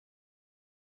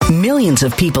Millions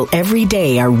of people every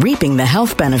day are reaping the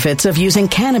health benefits of using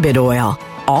cannabis oil,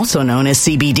 also known as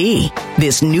CBD.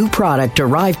 This new product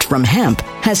derived from hemp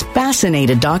has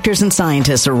fascinated doctors and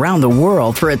scientists around the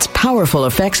world for its powerful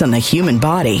effects on the human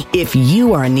body. If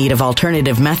you are in need of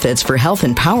alternative methods for health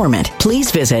empowerment, please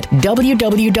visit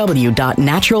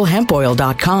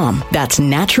www.naturalhempoil.com. That's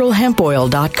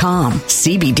naturalhempoil.com.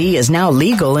 CBD is now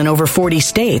legal in over 40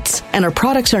 states, and our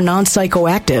products are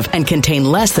non-psychoactive and contain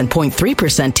less than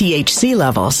 0.3% THC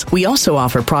levels. We also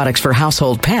offer products for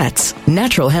household pets.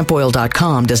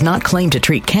 Naturalhempoil.com does not claim to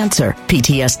treat cancer,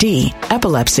 PTSD,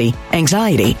 epilepsy,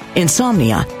 anxiety,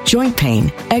 insomnia, joint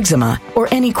pain, eczema, or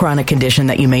any chronic condition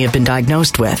that you may have been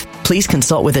diagnosed with. Please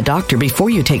consult with a doctor before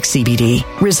you take CBD.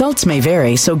 Results may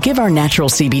vary, so give our natural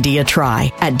CBD a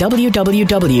try at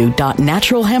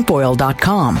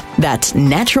www.naturalhempoil.com. That's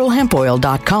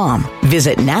naturalhempoil.com.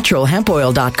 Visit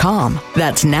naturalhempoil.com.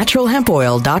 That's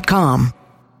naturalhempoil.com.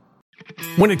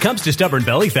 When it comes to stubborn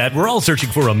belly fat, we're all searching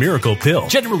for a miracle pill.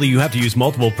 Generally, you have to use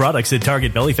multiple products that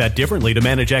target belly fat differently to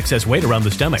manage excess weight around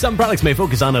the stomach. Some products may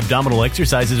focus on abdominal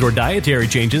exercises or dietary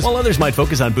changes, while others might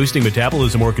focus on boosting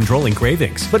metabolism or controlling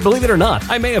cravings. But believe it or not,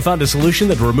 I may have found a solution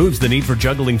that removes the need for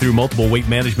juggling through multiple weight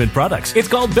management products. It's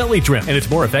called Belly Trim, and it's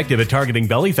more effective at targeting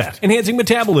belly fat, enhancing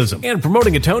metabolism, and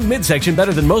promoting a toned midsection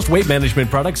better than most weight management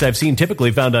products I've seen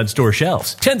typically found on store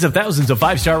shelves. Tens of thousands of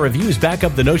 5-star reviews back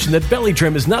up the notion that Belly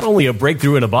Trim is not only a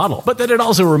breakthrough in a bottle, but that it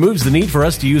also removes the need for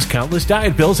us to use countless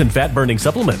diet pills and fat-burning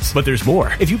supplements. But there's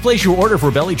more. If you place your order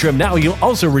for Belly Trim now, you'll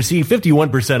also receive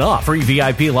 51% off, free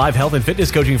VIP live health and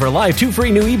fitness coaching for life, 2 free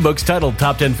new ebooks titled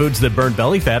Top 10 Foods That Burn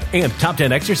Belly Fat and Top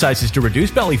 10 Exercises to Reduce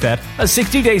Belly Fat, a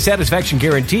 60-day satisfaction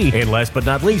guarantee, and last but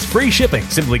not least, free shipping.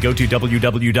 Simply go to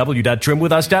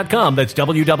www.trimwithus.com. That's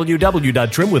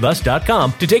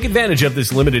www.trimwithus.com to take advantage of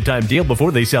this limited time deal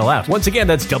before they sell out. Once again,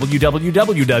 that's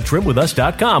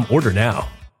www.trimwithus.com. Order now.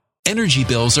 Energy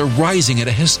bills are rising at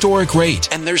a historic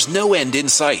rate, and there's no end in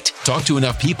sight. Talk to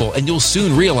enough people, and you'll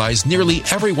soon realize nearly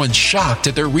everyone's shocked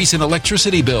at their recent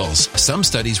electricity bills. Some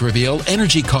studies reveal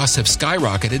energy costs have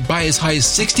skyrocketed by as high as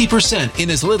 60%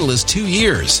 in as little as 2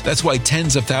 years. That's why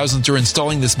tens of thousands are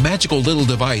installing this magical little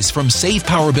device from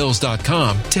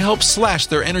SavePowerBills.com to help slash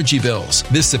their energy bills.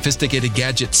 This sophisticated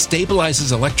gadget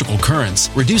stabilizes electrical currents,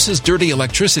 reduces dirty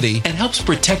electricity, and helps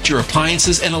protect your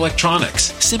appliances and electronics.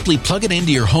 Simply plug it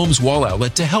into your home's wall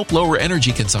outlet to help lower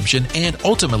energy consumption and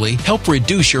ultimately help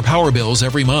reduce your power bills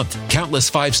every month.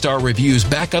 Countless 5-star reviews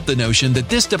back up the notion that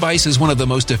this device is one of the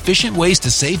most efficient ways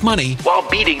to save money while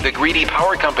beating the greedy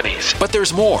power companies. But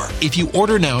there's more. If you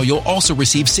order now, you'll also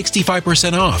receive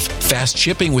 65% off, fast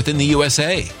shipping within the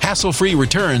USA, hassle-free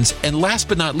returns, and last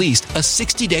but not least, a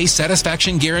 60-day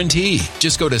satisfaction guarantee.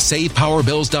 Just go to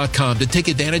SavePowerBills.com to take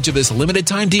advantage of this limited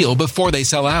time deal before they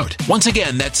sell out. Once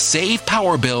again, that's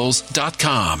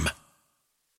SavePowerBills.com.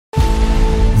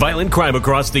 Violent crime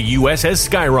across the U.S. has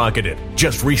skyrocketed.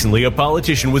 Just recently, a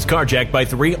politician was carjacked by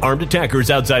 3 armed attackers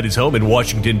outside his home in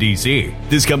Washington, D.C.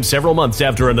 This comes several months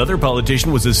after another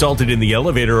politician was assaulted in the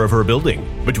elevator of her building.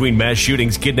 Between mass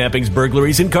shootings, kidnappings,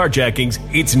 burglaries, and carjackings,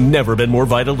 it's never been more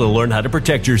vital to learn how to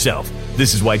protect yourself.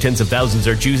 This is why tens of thousands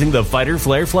are choosing the Fighter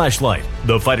Flare flashlight.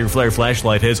 The Fighter Flare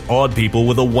flashlight has awed people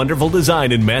with a wonderful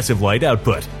design and massive light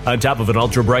output. On top of an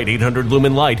ultra-bright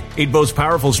 800-lumen light, it boasts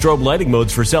powerful strobe lighting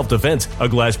modes for self-defense, a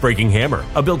glass-breaking hammer,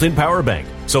 a built-in power bank,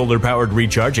 solar-powered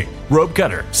recharging, rope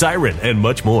cutter, siren, and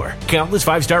much more. Countless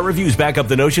 5-star reviews back up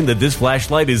the notion that this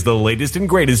flashlight is the latest and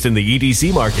greatest in the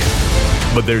EDC market.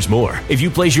 But there's more. If you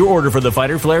place your order for the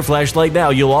Fighter Flare flashlight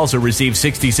now, you'll also receive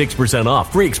 66%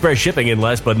 off, free express shipping, and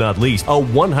last but not least, a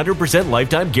 100%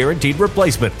 lifetime guaranteed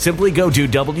replacement. Simply go to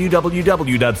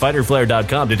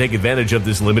www.fighterflare.com to take advantage of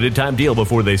this limited time deal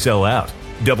before they sell out.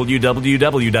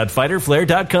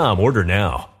 www.fighterflare.com. Order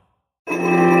now.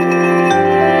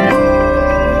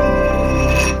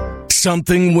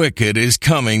 Something wicked is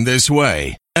coming this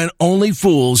way, and only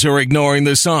fools are ignoring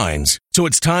the signs. So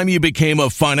it's time you became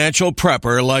a financial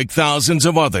prepper like thousands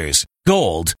of others.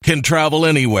 Gold can travel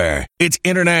anywhere. It's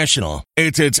international.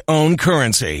 It's its own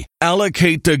currency.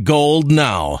 Allocate to gold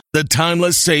now, the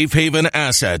timeless safe haven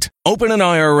asset. Open an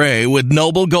IRA with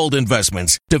Noble Gold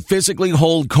Investments to physically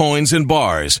hold coins and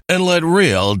bars and let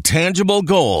real, tangible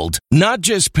gold, not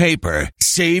just paper,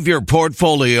 Save your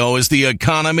portfolio as the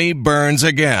economy burns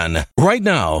again. Right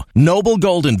now, Noble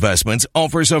Gold Investments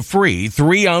offers a free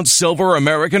 3-ounce silver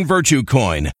American Virtue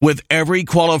coin with every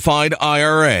qualified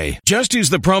IRA. Just use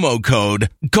the promo code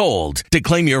GOLD to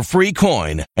claim your free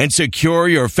coin and secure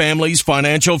your family's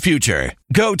financial future.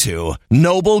 Go to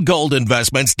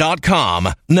noblegoldinvestments.com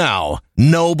now.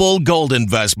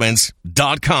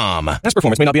 noblegoldinvestments.com. Past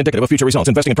performance may not be indicative of future results.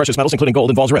 Investing in precious metals, including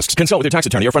gold, involves risks. Consult with your tax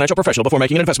attorney or financial professional before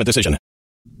making an investment decision.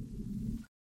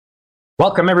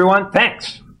 Welcome, everyone.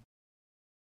 Thanks.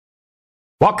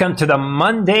 Welcome to the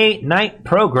Monday night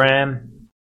program.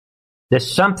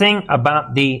 There's something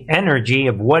about the energy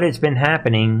of what has been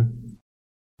happening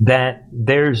that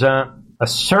there's a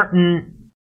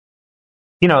certain,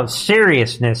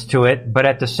 seriousness to it, but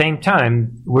at the same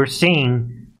time, we're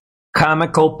seeing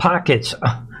comical pockets,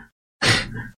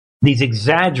 these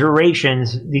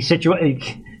exaggerations, these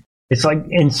situations. It's like,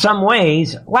 in some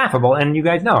ways, laughable. And you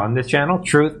guys know, on this channel,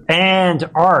 Truth and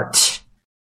Art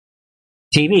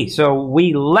TV. So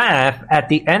we laugh at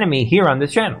the enemy here on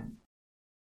this channel.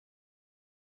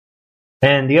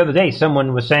 And the other day,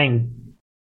 someone was saying,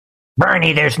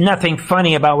 Bernie, there's nothing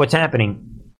funny about what's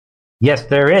happening. Yes,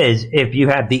 there is, if you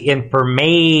have the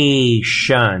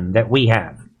information that we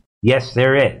have. Yes,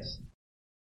 there is.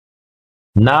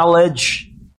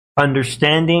 Knowledge,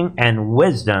 understanding, and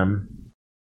wisdom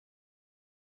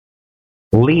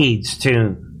leads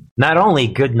to not only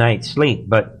good night's sleep,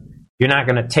 but you're not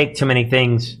going to take too many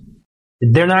things.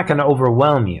 They're not going to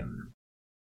overwhelm you.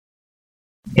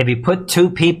 If you put two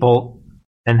people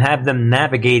and have them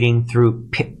navigating through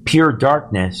pure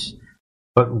darkness,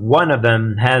 but one of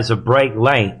them has a bright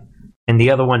light and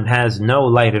the other one has no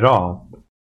light at all,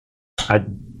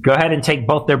 go ahead and take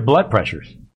both their blood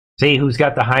pressures. See who's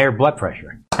got the higher blood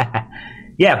pressure.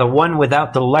 Yeah, the one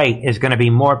without the light is going to be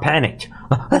more panicked.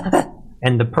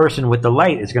 And the person with the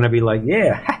light is going to be like,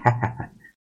 yeah,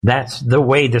 that's the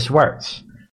way this works.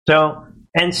 So,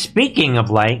 and speaking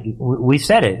of light, we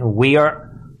said it. We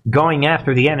are going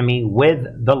after the enemy with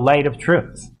the light of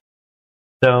truth.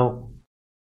 So,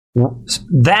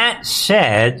 that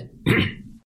said,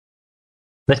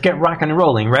 let's get rocking and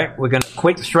rolling, right? We're going to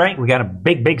quick strike. We got a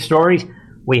big stories.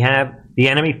 We have the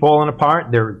enemy falling apart.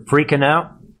 They're freaking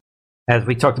out, as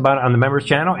we talked about on the members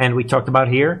channel, and we talked about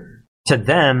here. To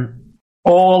them,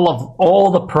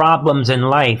 all the problems in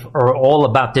life are all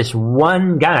about this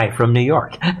one guy from New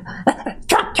York.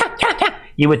 Trump.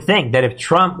 You would think that if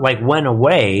Trump went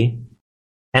away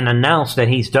and announced that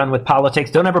he's done with politics,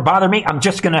 don't ever bother me, I'm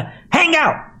just going to hang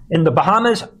out in the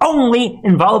Bahamas, only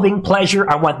involving pleasure.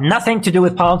 I want nothing to do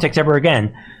with politics ever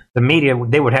again. The media,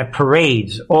 they would have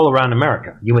parades all around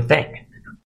America, you would think.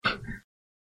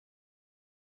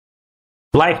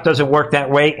 Life doesn't work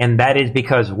that way, and that is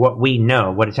because what we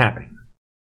know, what is happening.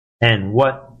 And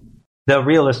what the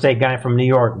real estate guy from New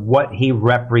York, what he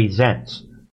represents.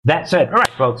 That said, all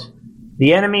right, folks,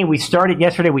 the enemy, we started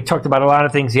yesterday. We talked about a lot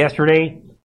of things yesterday.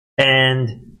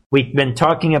 And we've been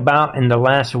talking about in the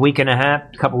last week and a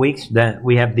half, couple weeks, that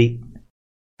we have the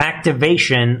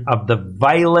activation of the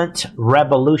violent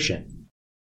revolution.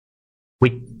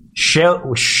 We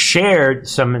shared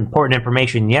some important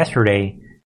information yesterday.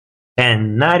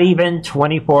 And not even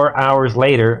 24 hours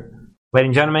later, ladies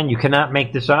and gentlemen, you cannot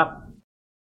make this up.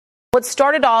 What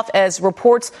started off as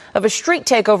reports of a street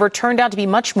takeover turned out to be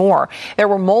much more. There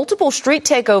were multiple street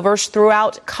takeovers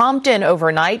throughout Compton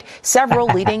overnight, several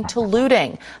leading to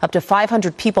looting. Up to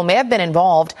 500 people may have been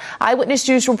involved. Eyewitness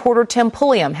News reporter Tim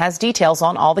Pulliam has details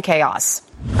on all the chaos.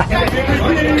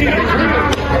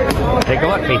 Take a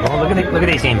look, people. Look at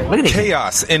these teams. Look at these.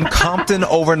 Chaos in Compton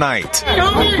overnight.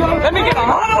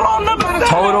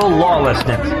 Total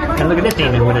lawlessness. And look at this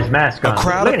demon with his mask on. A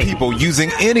crowd of people using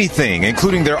anything,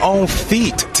 including their own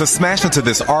feet, to smash into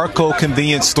this Arco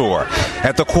convenience store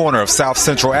at the corner of South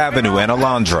Central Avenue and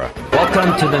Alondra.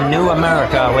 Welcome to the new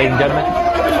America, ladies and gentlemen.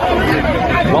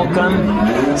 Welcome.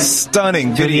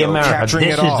 Stunning video capturing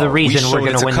this it all. This is the reason we're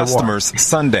going to win the war. Customers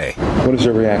Sunday. What is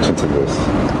your reaction to this?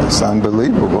 It's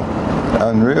unbelievable.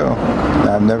 Unreal.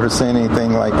 I've never seen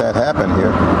anything like that happen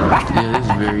here. Yeah, it's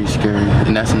very scary,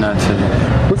 and that's not to...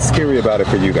 What's scary about it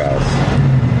for you guys?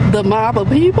 The mob of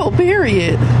people,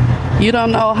 period. You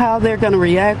don't know how they're going to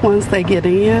react once they get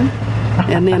in.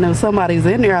 And then if somebody's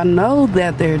in there, I know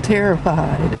that they're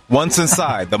terrified. Once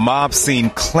inside, the mob seen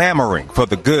clamoring for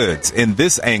the goods. In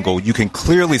this angle, you can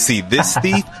clearly see this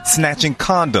thief snatching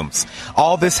condoms.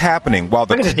 All this happening while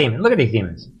the... Look at this demon. Look at these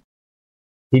demons.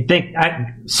 You think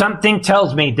something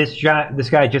tells me this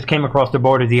guy just came across the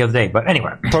border the other day. But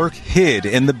anyway, clerk hid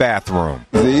in the bathroom.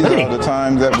 These are the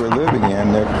times that we're living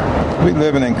in. We're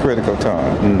living in critical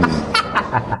times.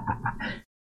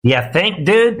 You think,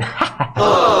 dude?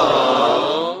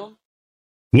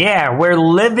 Yeah, we're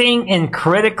living in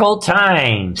critical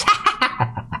times.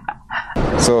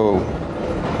 So,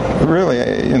 really,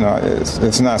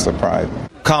 it's not surprising.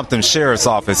 Compton Sheriff's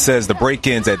Office says the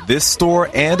break-ins at this store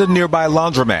and a nearby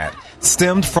laundromat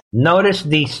stemmed from... Notice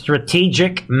the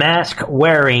strategic mask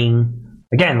wearing.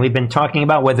 Again, we've been talking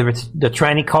about whether it's the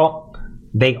tranny cult.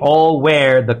 They all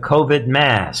wear the COVID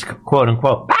mask, quote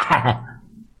unquote.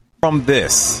 From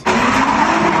this. Look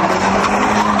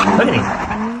at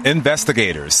him.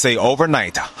 Investigators say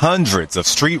overnight, hundreds of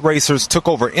street racers took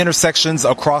over intersections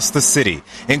across the city,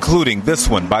 including this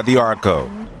one by the Arco.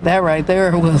 That right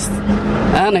there was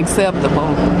unacceptable.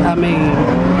 I mean,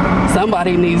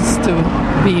 somebody needs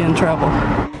to be in trouble.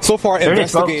 So far,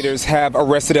 investigators have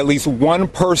arrested at least one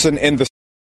person in the...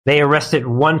 They arrested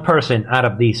one person out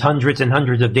of these hundreds and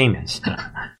hundreds of demons.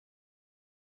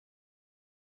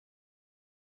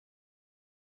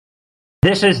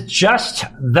 This is just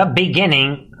the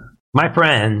beginning, my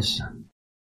friends.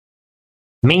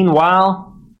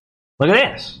 Meanwhile, look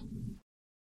at this.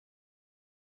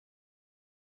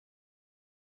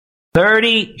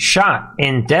 30 shot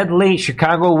in deadly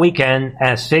Chicago weekend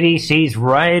as city sees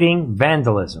rioting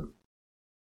vandalism.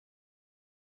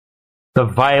 The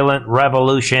violent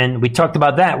revolution. We talked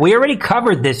about that. We already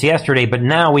covered this yesterday, but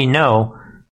now we know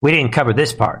we didn't cover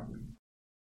this part.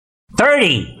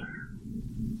 30.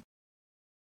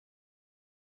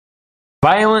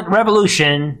 Violent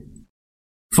revolution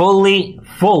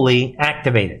fully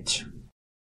activated.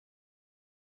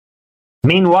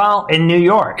 Meanwhile, in New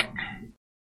York.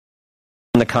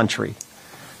 In the country.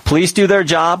 Police do their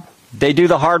job. They do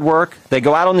the hard work. They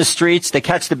go out on the streets. They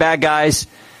catch the bad guys.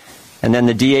 And then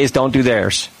the DAs don't do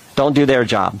theirs. Don't do their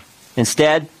job.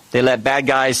 Instead, they let bad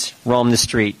guys roam the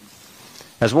street.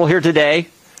 As we'll hear today,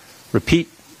 repeat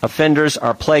offenders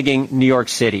are plaguing New York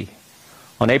City.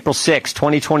 On April 6,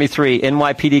 2023,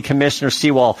 NYPD Commissioner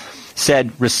Sewell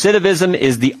said recidivism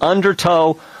is the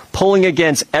undertow pulling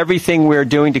against everything we're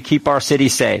doing to keep our city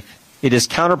safe. It is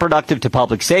counterproductive to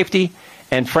public safety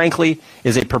and, frankly,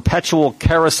 is a perpetual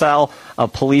carousel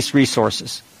of police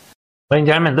resources. Ladies and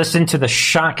gentlemen, listen to the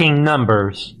shocking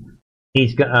numbers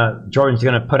Jordan's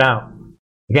going to put out.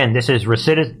 Again, this is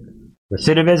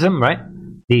recidivism, right?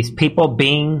 These people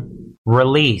being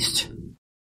released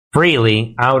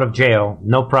freely out of jail,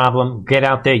 no problem. Get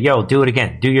out there, do it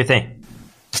again, do your thing.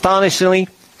 Astonishingly,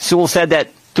 Sewell said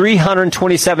that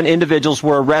 327 individuals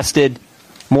were arrested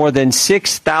more than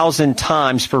 6,000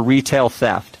 times for retail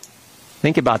theft.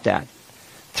 Think about that.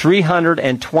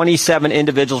 327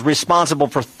 individuals responsible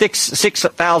for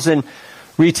 6,000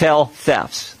 retail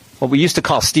thefts, what we used to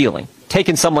call stealing,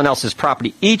 taking someone else's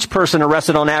property. Each person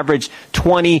arrested on average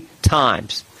 20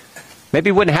 times.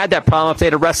 Maybe we wouldn't have had that problem if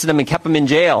they'd arrested them and kept them in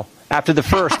jail after the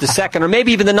first, the second, or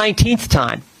maybe even the 19th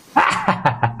time.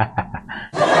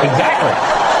 Exactly.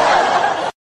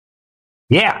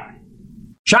 Yeah.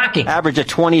 Shocking. Average of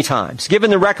 20 times. Given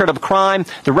the record of crime,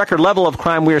 the record level of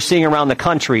crime we are seeing around the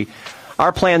country,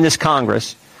 our plan this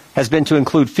Congress has been to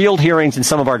include field hearings in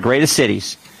some of our greatest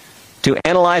cities to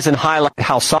analyze and highlight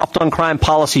how soft on crime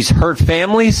policies hurt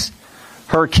families,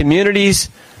 hurt communities,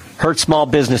 hurt small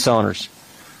business owners.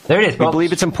 There it is, folks. We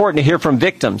believe it's important to hear from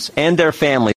victims and their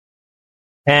families.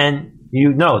 And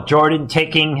Jordan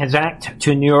taking his act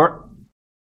to New York.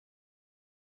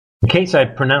 In case I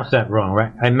pronounced that wrong,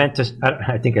 right? I meant to,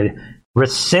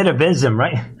 recidivism,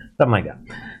 right? Something like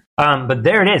that. But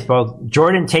there it is, folks.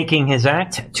 Jordan taking his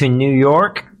act to New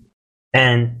York.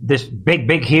 And this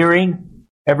big hearing,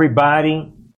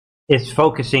 everybody is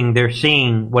focusing. They're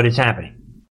seeing what is happening.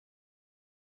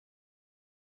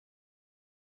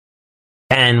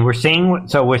 And we're seeing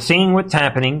what's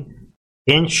happening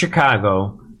in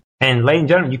Chicago. And ladies and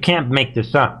gentlemen, you can't make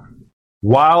this up.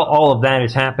 While all of that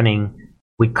is happening,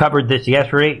 we covered this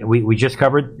yesterday. We just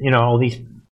covered, all these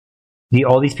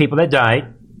people that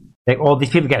died. All these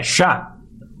people got shot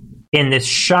in this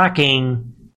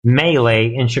shocking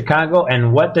melee in Chicago.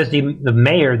 And what does the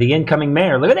incoming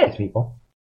mayor, look at this, people.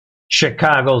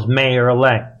 Chicago's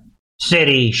mayor-elect.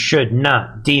 City should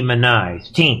not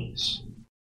demonize teens.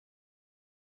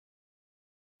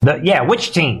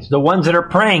 Which teens? The ones that are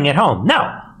praying at home.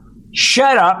 No.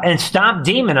 Shut up and stop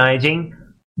demonizing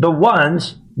the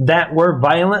ones that were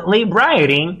violently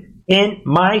rioting in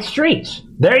my streets.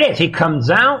 There it is. He comes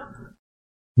out.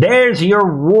 There's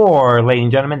your war, ladies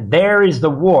and gentlemen. There is the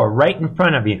war right in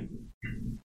front of you.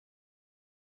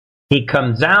 He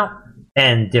comes out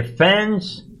and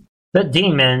defends the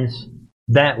demons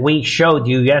that we showed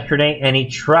you yesterday, and he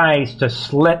tries to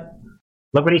slip.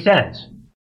 Look what he says.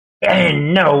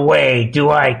 In no way do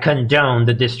I condone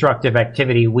the destructive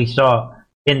activity we saw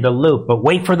in the Loop, but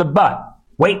wait for the but.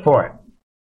 Wait for it.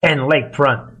 And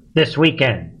Lakefront this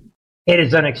weekend. It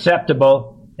is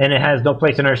unacceptable, and it has no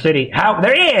place in our city.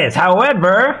 There is,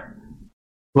 however,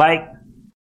 but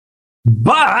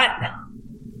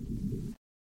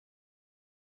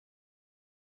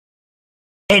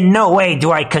in no way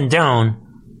do I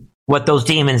condone what those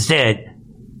demons did.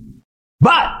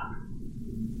 But,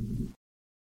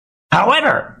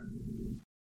 however,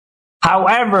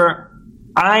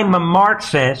 I'm a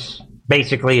Marxist,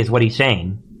 basically is what he's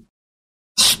saying.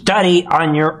 Study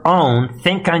on your own,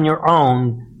 think on your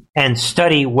own, and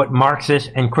study what Marxist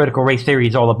and critical race theory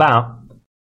is all about.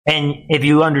 And if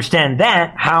you understand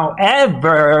that,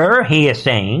 however, he is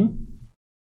saying,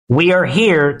 we are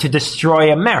here to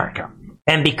destroy America.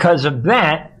 And because of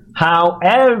that,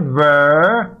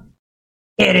 however,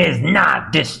 it is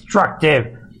not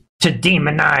destructive to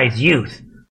demonize youth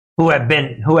who have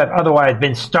otherwise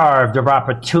been starved of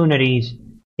opportunities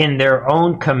in their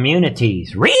own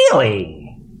communities. Really?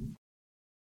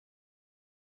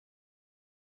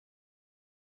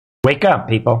 Wake up,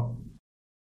 people.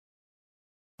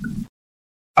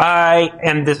 I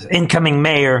am this incoming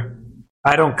mayor.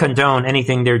 I don't condone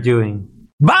anything they're doing.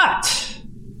 But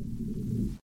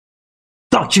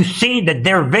don't you see that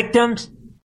they're victims?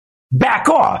 Back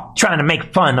off trying to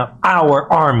make fun of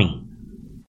our army.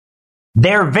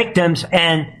 They're victims,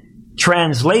 and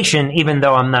translation, even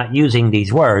though I'm not using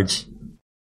these words,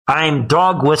 I'm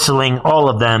dog whistling all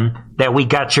of them that we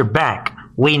got your back.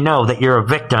 We know that you're a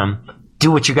victim.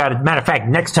 Do what you got to. Matter of fact,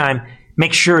 next time,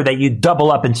 make sure that you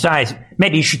double up in size.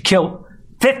 Maybe you should kill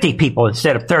 50 people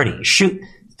instead of 30. Shoot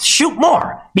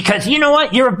more, because you know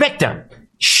what? You're a victim.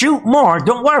 Shoot more.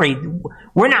 Don't worry.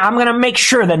 I'm going to make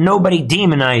sure that nobody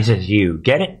demonizes you.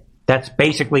 Get it? That's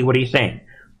basically what he's saying.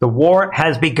 The war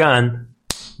has begun.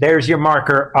 There's your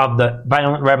marker of the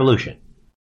violent revolution.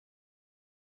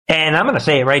 And I'm going to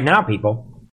say it right now,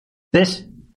 people. This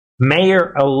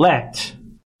mayor-elect,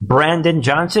 Brandon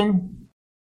Johnson,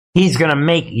 he's going to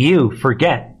make you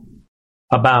forget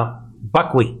about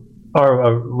buckwheat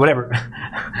or whatever.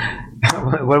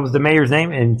 What was the mayor's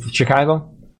name in Chicago?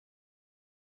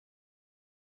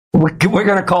 We're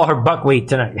going to call her buckwheat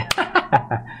tonight.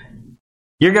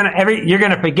 You're going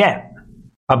to forget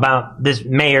about this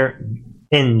mayor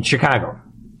in Chicago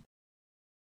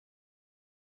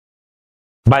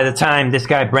by the time this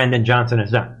guy Brandon Johnson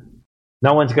is done.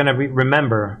 No one's going to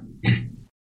remember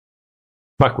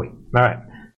buckwheat. All right.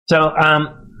 So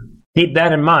keep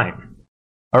that in mind.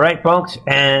 All right, folks.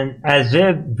 And as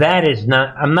if that is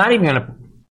not, I'm not even going to.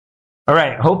 All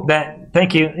right. Hope that.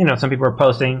 Thank you. Some people are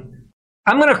posting.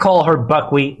 I'm going to call her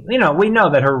buckwheat. We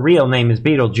know that her real name is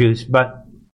Beetlejuice, but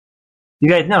you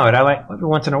guys know it. I like every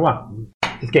once in a while.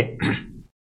 Just kidding.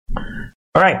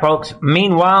 All right, folks.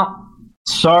 Meanwhile,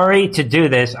 sorry to do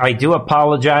this. I do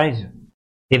apologize.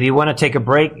 If you want to take a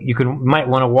break, you might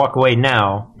want to walk away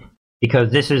now,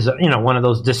 because this is, one of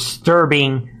those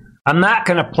disturbing. I'm not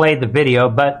going to play the video,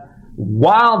 but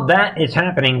while that is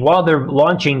happening, while they're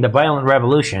launching the violent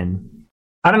revolution,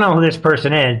 I don't know who this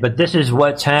person is, but this is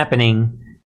what's happening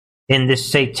in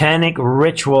this satanic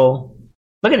ritual.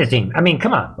 Look at this team. I mean,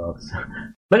 come on, folks.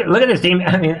 Look at this team.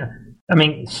 I mean,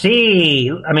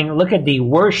 look at the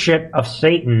worship of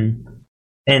Satan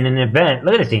in an event.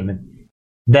 Look at this team.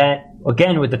 That,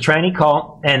 again, with the tranny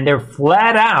cult, and they're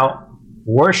flat out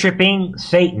worshiping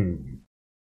Satan.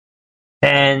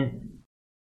 And,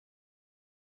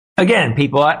 again,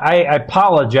 people, I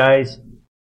apologize.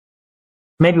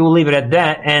 Maybe we'll leave it at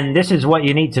that. And this is what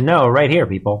you need to know right here,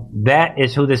 people. That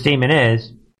is who this demon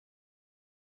is.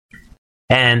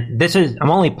 And this is,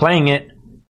 I'm only playing it.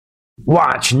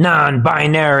 Watch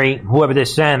non-binary, whoever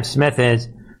this Sam Smith is,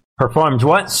 performs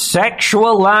what?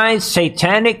 Sexualized,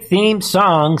 satanic-themed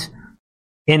songs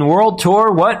in world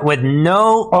tour, what? With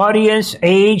no audience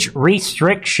age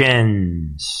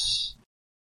restrictions.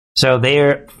 So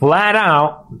they're flat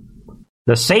out.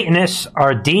 The Satanists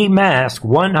are demasked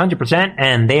 100%,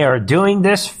 and they are doing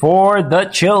this for the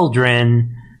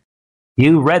children.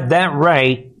 You read that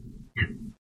right.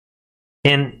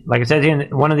 In, like I said,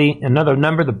 in another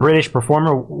number, the British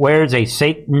performer wears a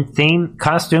Satan-themed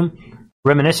costume,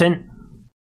 reminiscent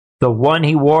the one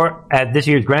he wore at this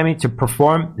year's Grammy to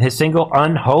perform his single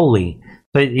 "Unholy."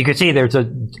 So you can see there's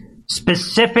a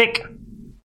specific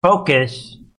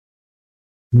focus.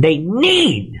 They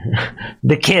need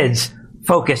the kids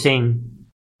focusing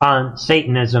on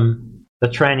Satanism, the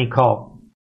tranny cult,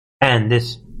 and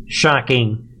this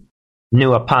shocking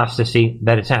new apostasy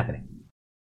that is happening.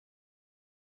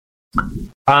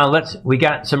 We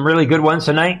got some really good ones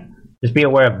tonight. Just be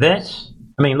aware of this.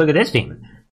 I mean, look at this demon.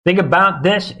 Think about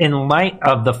this in light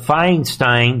of the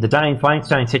Dianne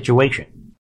Feinstein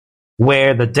situation,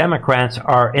 where the Democrats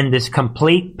are in this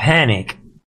complete panic.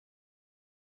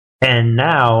 And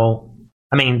now,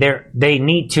 I mean, they're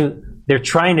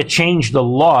trying to change the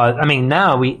law. I mean,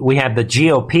 now we have the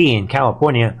GOP in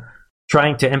California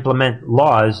trying to implement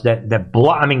laws that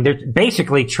block. I mean, they're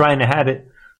basically trying to have it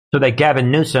so that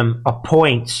Gavin Newsom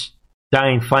appoints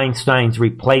Dianne Feinstein's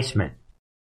replacement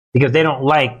because they don't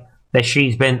like that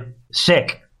she's been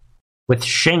sick with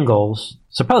shingles,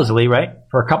 supposedly, right,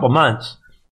 for a couple months.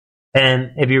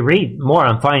 And if you read more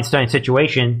on Feinstein's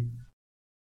situation,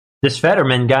 this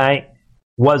Fetterman guy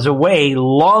was away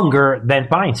longer than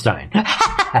Feinstein.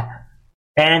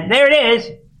 And there it is.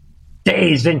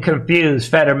 Dazed and confused,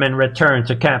 Fetterman returned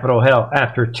to Capitol Hill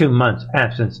after 2 months'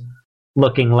 absence,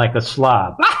 looking like a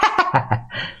slob.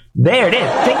 There it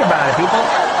is. Think about it,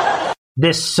 people.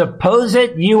 This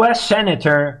supposed U.S.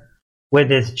 senator with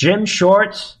his gym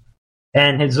shorts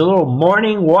and his little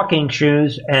morning walking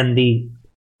shoes and the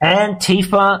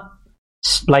Antifa,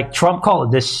 like Trump called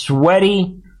it, this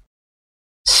sweaty,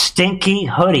 stinky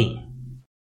hoodie.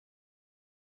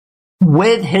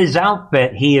 With his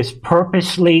outfit, he is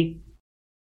purposely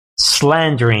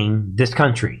slandering this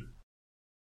country.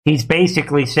 He's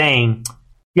basically saying,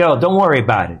 yo, don't worry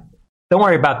about it. Don't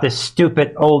worry about this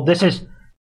stupid old, this is,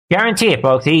 guarantee it,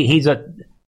 folks, he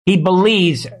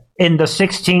believes in the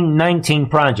 1619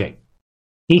 Project.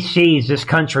 He sees this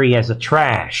country as a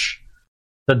trash.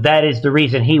 So that is the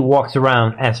reason he walks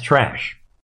around as trash.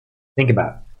 Think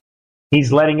about it.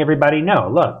 He's letting everybody know,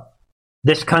 look,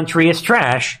 this country is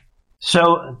trash,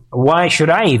 so why should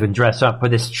I even dress up for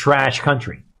this trash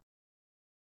country?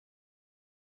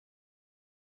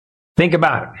 Think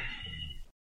about it.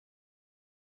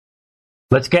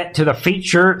 Let's get to the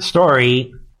feature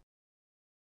story.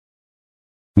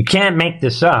 You can't make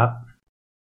this up.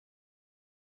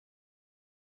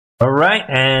 All right,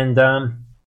 and are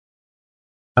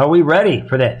we ready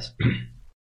for this?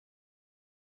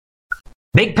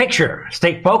 Big picture.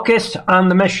 Stay focused on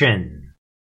the mission.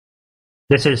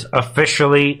 This is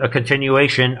officially a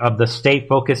continuation of the Stay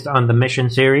Focused on the Mission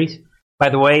series. By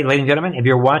the way, ladies and gentlemen, if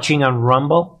you're watching on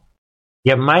Rumble,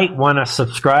 you might want to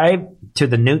subscribe to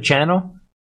the new channel,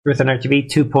 Truth and Art TV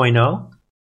 2.0.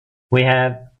 We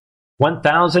have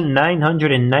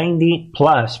 1,990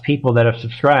 plus people that have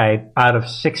subscribed out of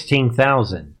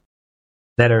 16,000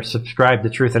 that are subscribed to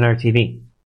Truth and Art TV.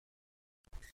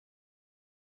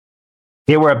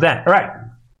 Be aware of that. All right.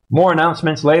 More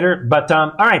announcements later. But,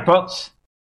 all right, folks.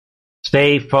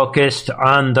 Stay focused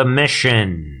on the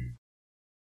mission.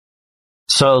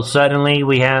 So suddenly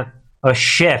we have a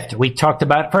shift. We talked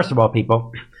about, first of all,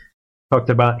 people, talked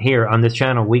about here on this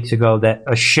channel weeks ago that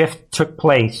a shift took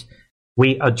place.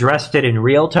 We addressed it in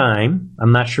real time.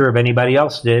 I'm not sure if anybody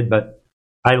else did, but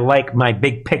I like my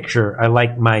big picture. I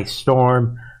like my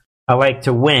storm. I like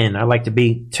to win. I like to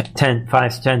be 10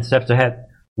 steps ahead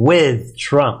with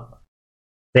Trump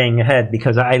staying ahead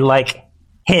because I like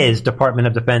his Department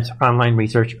of Defense online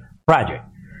research project.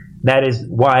 That is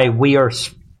why we are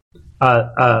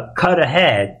cut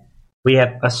ahead. We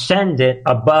have ascended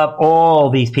above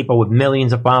all these people with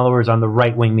millions of followers on the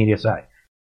right-wing media side.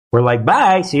 We're like,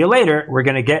 bye, see you later. We're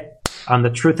going to get on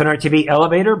the Truth and Art TV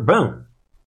elevator, boom.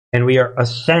 And we are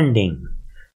ascending.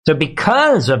 So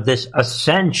because of this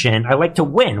ascension, I like to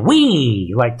win.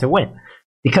 We like to win.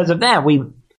 Because of that, we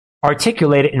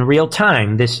articulated in real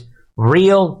time this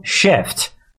real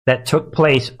shift that took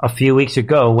place a few weeks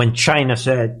ago when China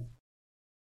said,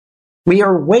 we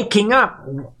are waking up.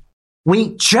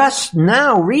 We just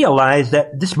now realize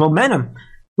that this momentum,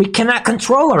 we cannot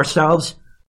control ourselves.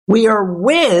 We are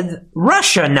with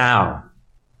Russia now.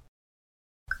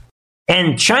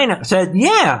 And China said,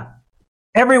 yeah,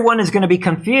 everyone is going to be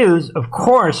confused. Of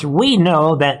course, we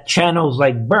know that channels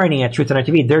like Bernie at Truth and Art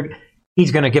TV,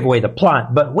 he's going to give away the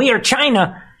plot. But we are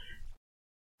China.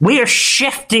 We are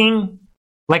shifting,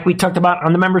 like we talked about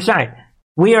on the member side.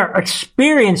 We are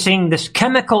experiencing this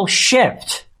chemical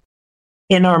shift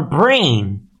in our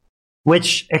brain,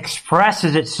 which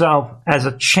expresses itself as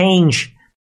a change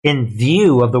in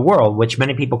view of the world, which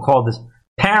many people call this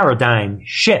paradigm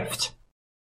shift.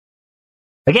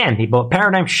 Again, people,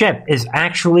 paradigm shift is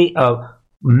actually a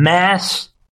mass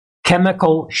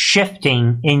chemical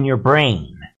shifting in your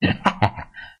brain.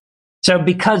 So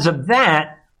because of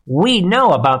that, we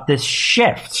know about this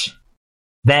shift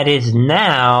that is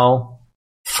now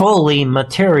fully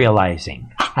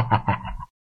materializing.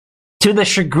 To the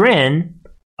chagrin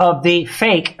of the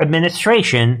fake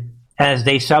administration as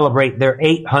they celebrate their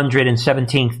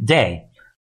 817th day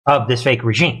of this fake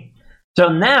regime. So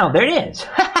now there it is.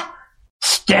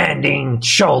 Standing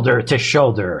shoulder to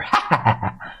shoulder.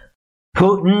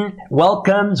 Putin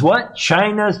welcomes what?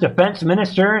 China's defense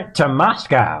minister to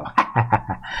Moscow.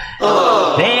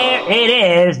 There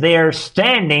it is. They're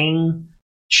standing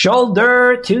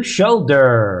shoulder to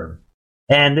shoulder.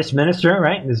 And this minister,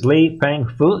 right, this Li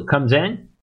Pengfu comes in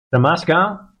to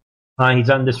Moscow. He's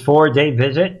on this 4-day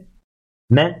visit.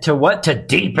 Meant to what? To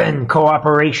deepen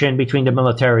cooperation between the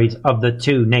militaries of the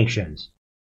two nations.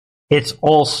 It's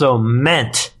also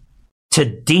meant to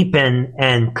deepen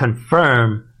and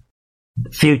confirm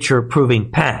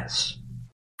future-proving paths.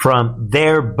 From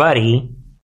their buddy,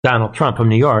 Donald Trump from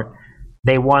New York,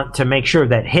 they want to make sure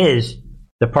that his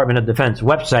Department of Defense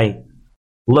website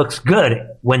looks good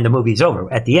when the movie's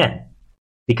over at the end.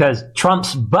 Because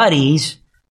Trump's buddies,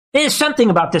 there's something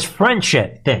about this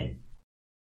friendship thing.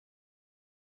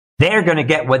 They're going to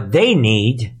get what they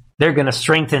need. They're going to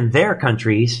strengthen their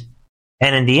countries.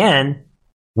 And in the end,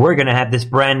 we're going to have this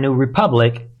brand new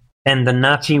republic, and the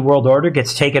Nazi world order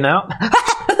gets taken out.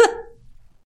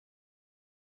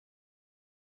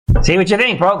 See what you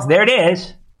think, folks. There it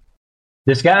is.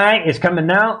 This guy is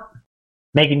coming out,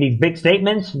 making these big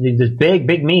statements, this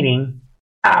big meeting.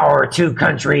 Our two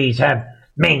countries have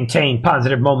maintained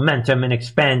positive momentum in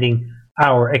expanding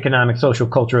our economic, social,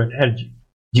 cultural, and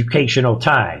educational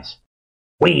ties.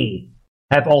 We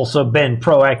have also been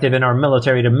proactive in our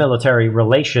military-to-military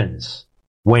relations.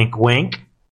 Wink, wink.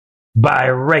 By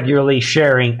regularly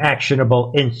sharing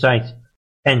actionable insights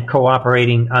and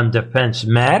cooperating on defense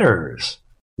matters.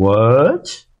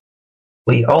 What?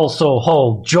 We also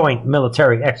hold joint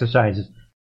military exercises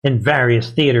in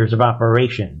various theaters of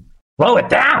operation. Slow it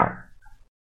down.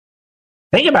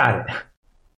 Think about it.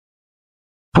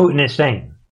 Putin is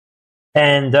saying.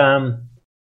 And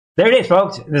there it is,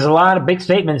 folks. There's a lot of big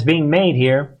statements being made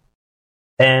here.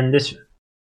 And this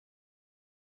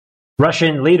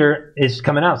Russian leader is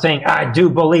coming out saying, I do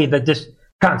believe that this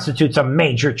constitutes a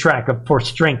major track for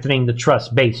strengthening the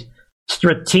trust-based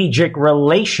strategic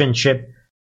relationship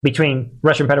between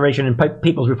Russian Federation and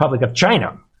People's Republic of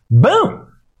China. Boom!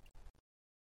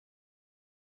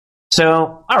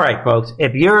 So, all right, folks,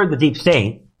 if you're the deep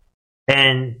state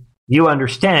and you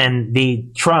understand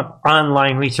the Trump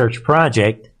online research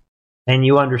project and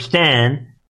you understand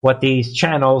what these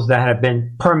channels that have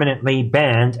been permanently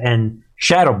banned and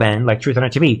shadow banned, like Truth on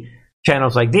TV,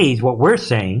 channels like these, what we're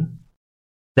saying,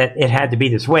 that it had to be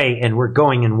this way and we're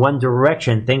going in one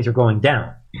direction, things are going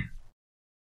down.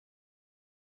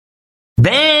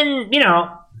 Then,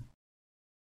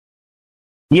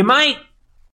 you might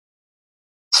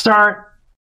start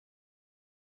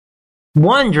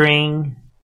wondering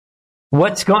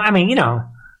what's going, you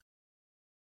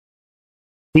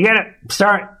gotta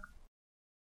start,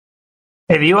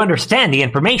 if you understand the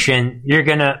information, you're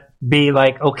gonna be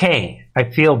like, okay, I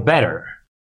feel better.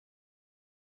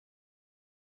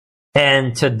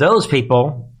 And to those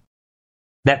people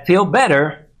that feel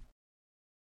better,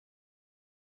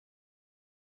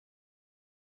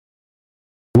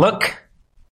 look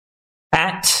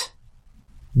at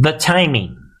the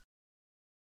timing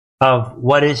of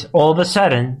what is all of a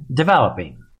sudden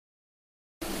developing.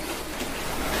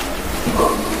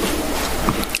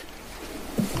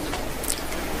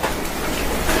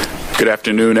 Good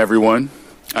afternoon, everyone.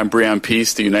 I'm Breon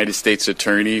Peace, the United States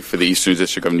Attorney for the Eastern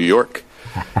District of New York.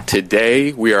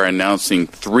 Today, we are announcing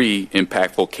 3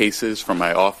 impactful cases from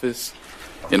my office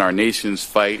in our nation's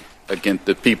fight against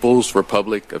the People's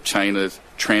Republic of China's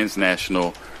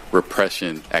transnational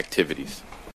repression activities.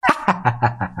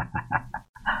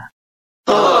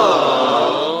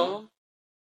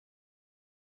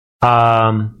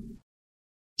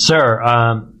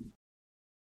 Sir,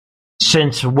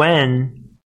 since when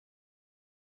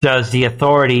does the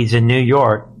authorities in New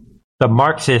York, the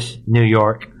Marxist New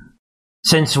York,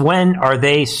 since when are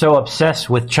they so obsessed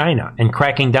with China and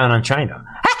cracking down on China?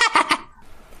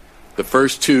 The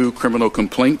first 2 criminal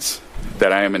complaints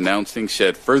that I am announcing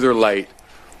shed further light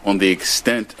on the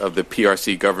extent of the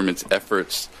PRC government's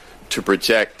efforts to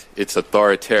project its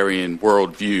authoritarian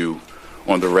worldview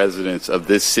on the residents of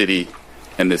this city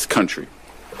and this country.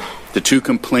 The 2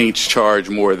 complaints charge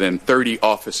more than 30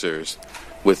 officers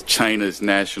with China's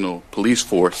National Police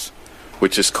Force,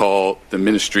 which is called the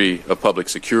Ministry of Public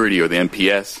Security, or the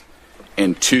NPS,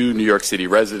 and 2 New York City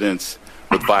residents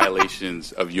with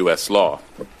violations of U.S. law.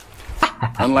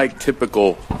 Unlike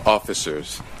typical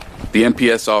officers, the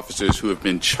NPS officers who have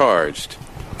been charged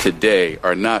today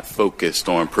are not focused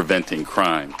on preventing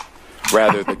crime.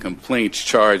 Rather, the complaints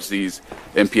charge these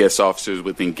NPS officers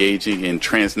with engaging in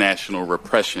transnational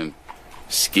repression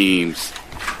schemes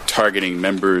targeting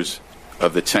members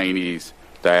of the Chinese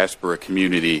diaspora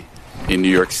community in New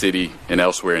York City and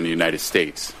elsewhere in the United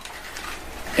States.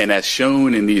 And as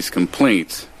shown in these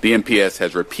complaints, the MPS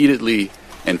has repeatedly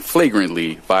and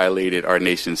flagrantly violated our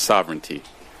nation's sovereignty,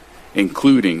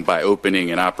 including by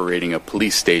opening and operating a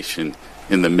police station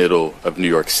in the middle of New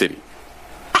York City.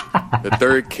 The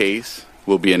third case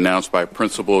will be announced by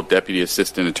Principal Deputy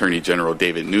Assistant Attorney General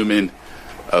David Newman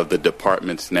of the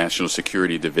Department's National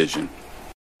Security Division.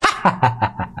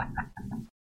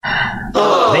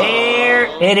 There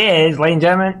it is, ladies and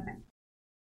gentlemen.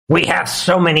 We have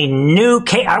so many new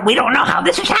cases. We don't know how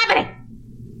this is happening.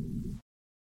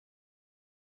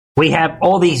 We have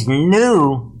all these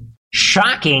new,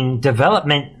 shocking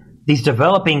these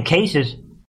developing cases,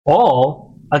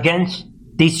 all against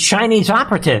these Chinese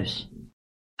operatives.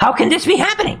 How can this be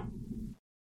happening?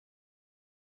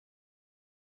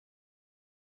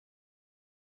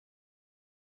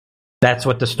 That's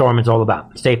what the storm is all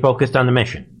about. Stay focused on the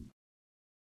mission.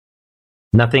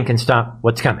 Nothing can stop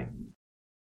what's coming.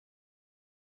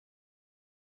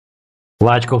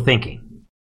 Logical thinking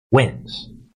wins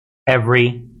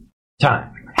every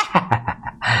time.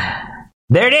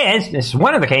 There it is. This is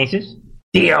one of the cases.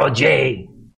 DOJ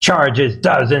charges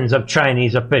dozens of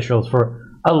Chinese officials for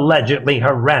allegedly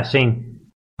harassing,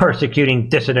 persecuting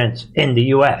dissidents in the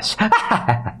U.S.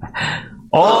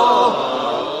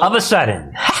 All of a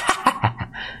sudden.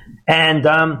 And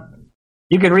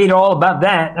you can read all about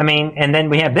that. I mean, and then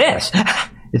we have this.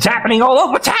 It's happening all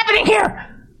over. What's happening here?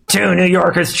 2 New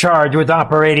Yorkers charged with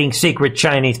operating secret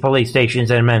Chinese police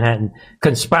stations in Manhattan,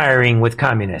 conspiring with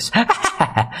communists.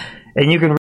 And you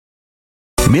can.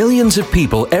 Millions of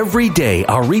people every day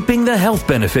are reaping the health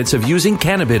benefits of using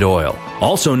cannabis oil,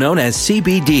 also known as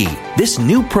CBD. This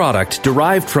new product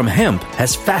derived from hemp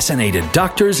has fascinated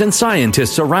doctors and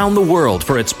scientists around the world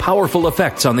for its powerful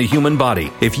effects on the human body.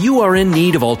 If you are in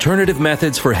need of alternative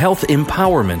methods for health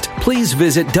empowerment, please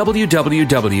visit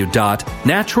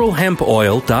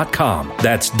www.naturalhempoil.com.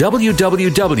 That's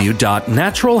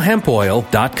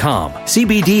www.naturalhempoil.com.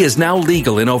 CBD is now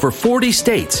legal in over 40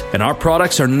 states, and our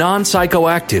products are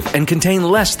non-psychoactive and contain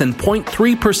less than 0.3%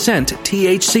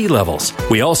 THC levels.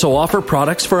 We also offer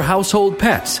products for household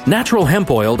pets.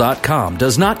 NaturalHempOil.com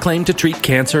does not claim to treat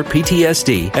cancer,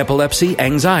 PTSD, epilepsy,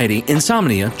 anxiety,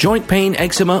 insomnia, joint pain,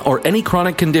 eczema, or any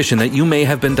chronic condition that you may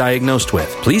have been diagnosed with.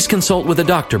 Please consult with a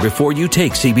doctor before you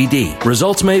take CBD.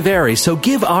 Results may vary, so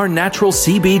give our natural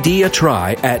CBD a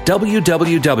try at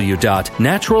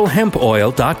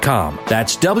www.naturalhempoil.com.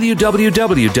 That's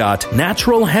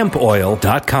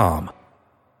www.naturalhempoil.com.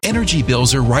 Energy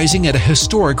bills are rising at a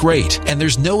historic rate, and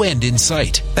there's no end in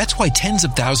sight. That's why tens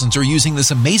of thousands are using this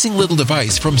amazing little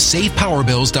device from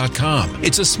SavePowerBills.com.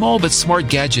 It's a small but smart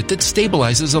gadget that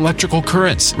stabilizes electrical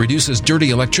currents, reduces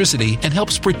dirty electricity, and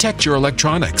helps protect your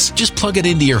electronics. Just plug it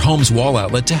into your home's wall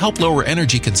outlet to help lower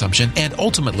energy consumption and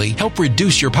ultimately help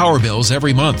reduce your power bills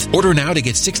every month. Order now to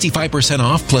get 65%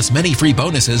 off plus many free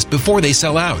bonuses before they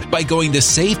sell out by going to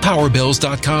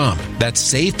SavePowerBills.com. That's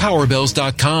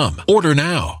SavePowerBills.com. Order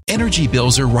now. Energy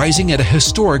bills are rising at a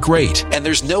historic rate, and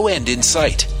there's no end in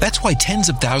sight. That's why tens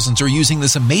of thousands are using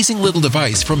this amazing little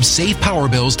device from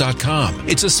SavePowerBills.com.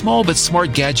 It's a small but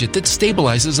smart gadget that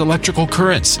stabilizes electrical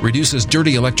currents, reduces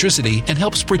dirty electricity, and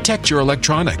helps protect your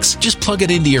electronics. Just plug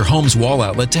it into your home's wall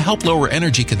outlet to help lower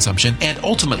energy consumption and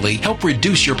ultimately help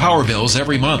reduce your power bills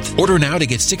every month. Order now to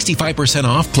get 65%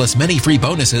 off plus many free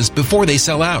bonuses before they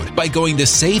sell out by going to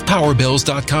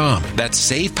SavePowerBills.com. That's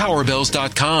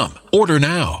SavePowerBills.com. Order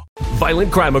now.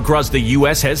 Violent crime across the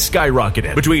U.S. has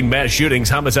skyrocketed. Between mass shootings,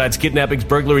 homicides, kidnappings,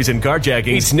 burglaries, and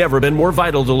carjackings, it's never been more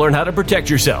vital to learn how to protect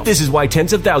yourself. This is why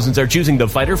tens of thousands are choosing the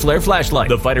Fighter Flare flashlight.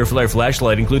 The Fighter Flare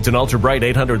flashlight includes an ultra-bright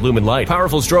 800 lumen light,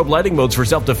 powerful strobe lighting modes for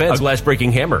self-defense, a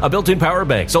glass-breaking hammer, a built-in power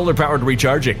bank, solar-powered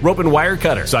recharging, rope and wire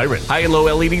cutter, siren, high and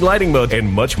low LED lighting mode, and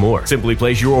much more. Simply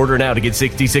place your order now to get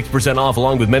 66% off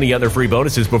along with many other free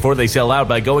bonuses before they sell out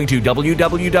by going to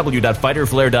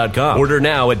www.fighterflare.com. Order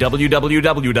now at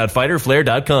www.fighterflare.com.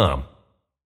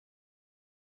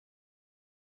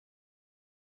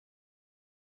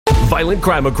 Violent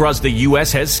crime across the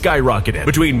U.S. has skyrocketed.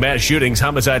 Between mass shootings,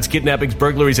 homicides, kidnappings,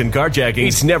 burglaries, and carjackings,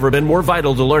 it's never been more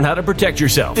vital to learn how to protect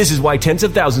yourself. This is why tens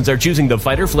of thousands are choosing the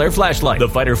Fighter Flare flashlight. The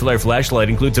Fighter Flare flashlight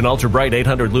includes an ultra-bright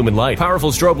 800 lumen light,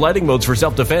 powerful strobe lighting modes for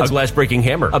self-defense, a glass-breaking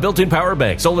hammer, a built-in power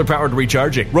bank, solar-powered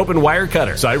recharging, rope and wire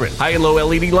cutter, siren, high and low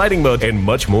LED lighting mode, and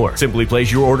much more. Simply place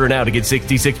your order now to get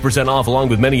 66% off along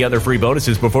with many other free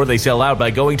bonuses before they sell out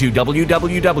by going to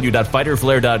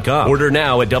www.fighterflare.com. Order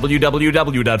now at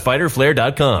www.fighterflare.com.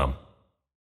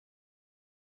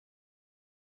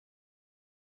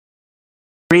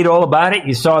 Read all about it.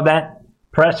 You saw that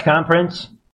press conference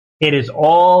It is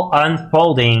all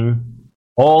unfolding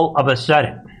all of a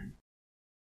sudden.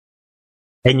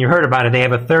 And you heard about it. They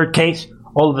have a third case.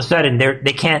 All of a sudden,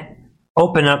 they can't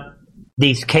open up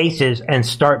these cases and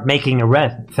start making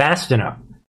arrests fast enough.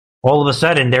 All of a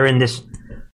sudden, they're in this,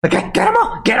 get them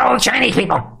all! Get all the Chinese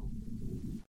people!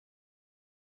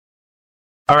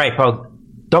 All right, folks.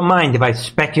 Don't mind if I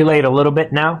speculate a little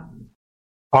bit now.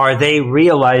 Are they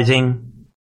realizing,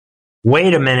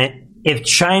 wait a minute, if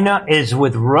China is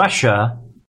with Russia,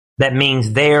 that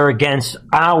means they're against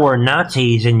our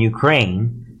Nazis in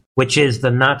Ukraine, which is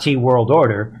the Nazi world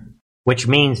order, which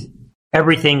means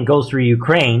everything goes through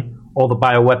Ukraine, all the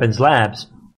bioweapons labs,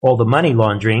 all the money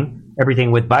laundering,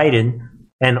 everything with Biden,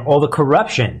 and all the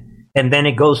corruption. And then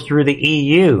it goes through the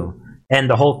EU and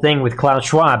the whole thing with Klaus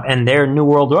Schwab and their New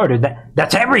World Order.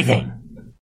 That's everything.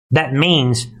 That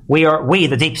means we,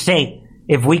 the deep state,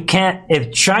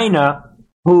 if China,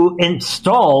 who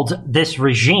installed this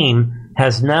regime,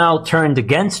 has now turned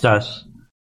against us,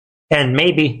 and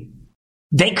maybe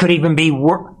they could even be,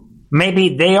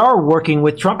 maybe they are working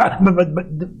with Trump. We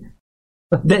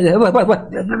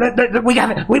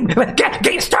got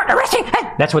start arresting.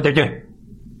 That's what they're doing.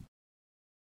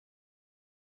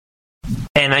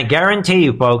 And I guarantee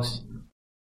you, folks,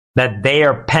 that they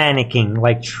are panicking,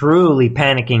 like truly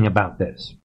panicking about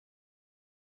this.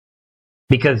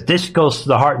 Because this goes to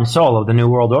the heart and soul of the New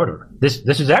World Order. This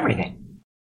is everything.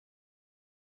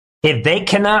 If they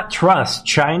cannot trust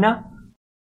China,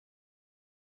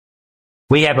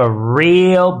 we have a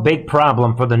real big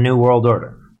problem for the New World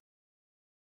Order.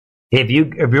 If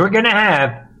you're going to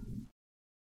have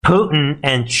Putin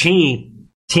and Xi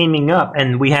teaming up,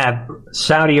 and we have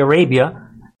Saudi Arabia,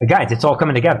 guys, it's all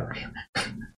coming together.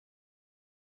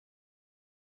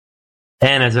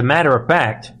 And as a matter of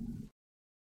fact,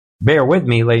 bear with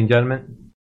me, ladies and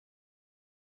gentlemen,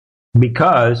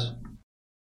 because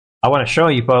I want to show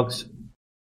you folks.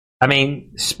 I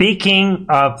mean, speaking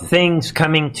of things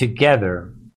coming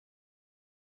together,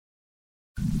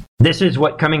 this is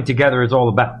what coming together is all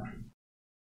about.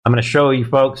 I'm going to show you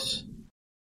folks.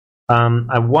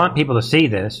 I want people to see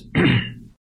this.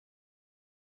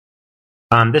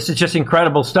 This is just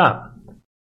incredible stuff.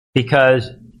 Because,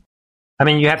 I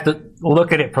mean, you have to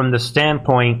look at it from the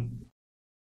standpoint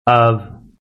of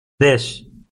this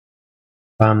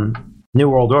New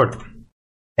World Order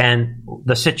and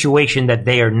the situation that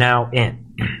they are now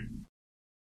in.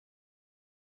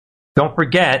 Don't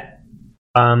forget,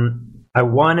 I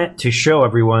wanted to show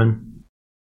everyone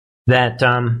that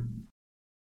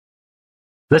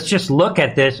let's just look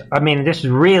at this. I mean, this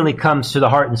really comes to the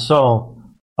heart and soul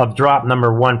of drop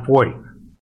number 140.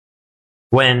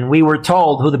 When we were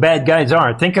told who the bad guys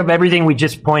are, think of everything we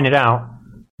just pointed out.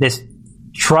 This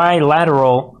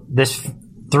trilateral, this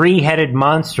three-headed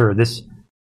monster,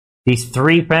 these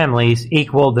three families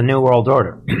equal the New World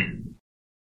Order.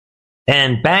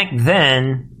 And back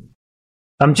then,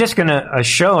 I'm just going to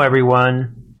show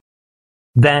everyone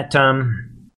that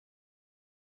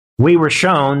we were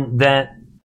shown that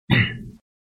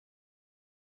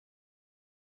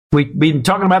we've been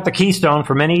talking about the Keystone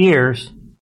for many years,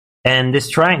 and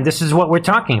this is what we're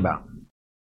talking about.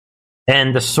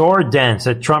 And the sword dance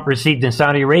that Trump received in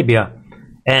Saudi Arabia,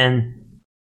 and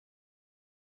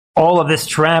all of this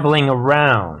traveling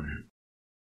around.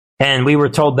 And we were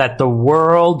told that the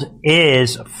world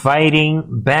is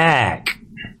fighting back.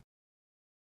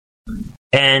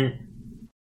 And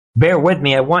bear with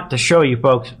me, I want to show you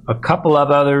folks a couple of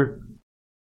other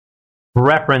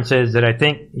references that I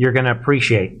think you're going to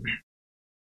appreciate.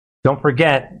 Don't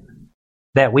forget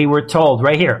that we were told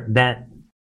right here that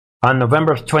on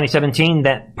November of 2017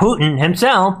 that Putin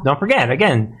himself, don't forget,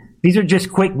 again, these are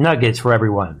just quick nuggets for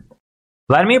everyone.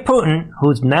 Vladimir Putin,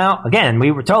 who's now, again,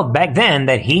 we were told back then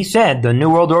that he said the New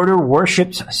World Order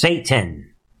worships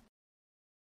Satan.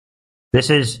 This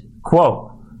is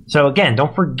quote. So again,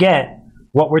 don't forget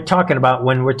what we're talking about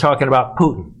when we're talking about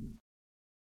Putin.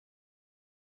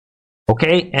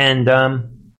 Okay, and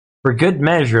for good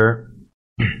measure,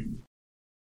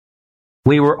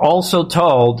 we were also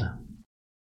told,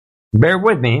 bear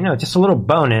with me, just a little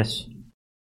bonus. I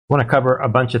want to cover a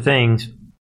bunch of things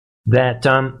that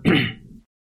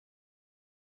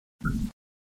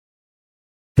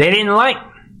they didn't like.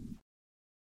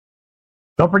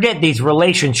 Don't forget these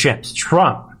relationships,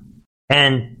 Trump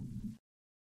and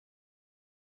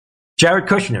Jared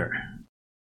Kushner,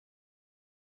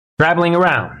 traveling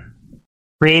around,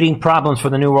 creating problems for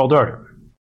the New World Order.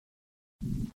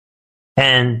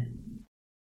 And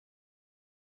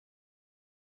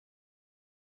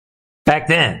back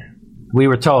then, we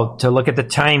were told to look at the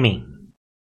timing,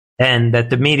 and that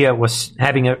the media was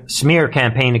having a smear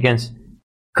campaign against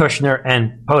Kushner,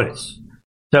 and POTUS.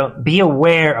 So be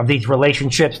aware of these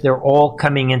relationships. They're all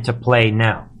coming into play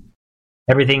now.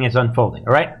 Everything is unfolding,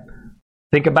 all right?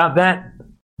 Think about that.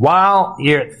 While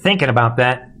you're thinking about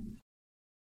that,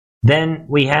 then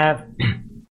we have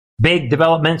big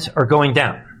developments are going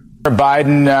down.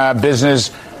 Biden business.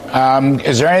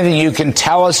 Is there anything you can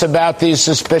tell us about these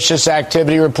suspicious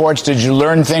activity reports? Did you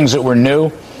learn things that were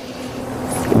new?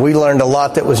 We learned a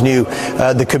lot that was new.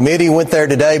 The committee went there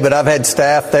today, but I've had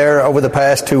staff there over the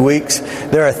past 2 weeks.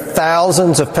 There are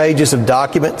thousands of pages of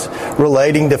documents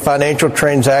relating to financial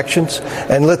transactions.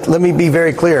 And let me be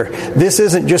very clear. This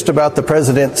isn't just about the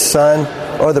president's son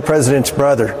or the president's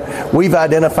brother. We've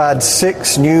identified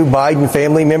 6 new Biden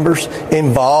family members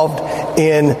involved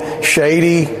in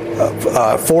shady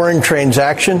foreign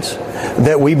transactions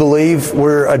that we believe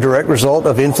were a direct result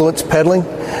of influence peddling.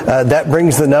 That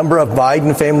brings the number of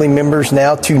Biden family members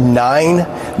now to 9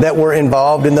 that were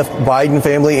involved in the Biden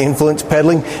family influence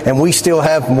peddling, and we still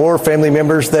have more family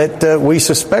members that we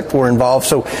suspect were involved.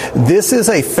 So this is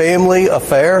a family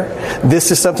affair.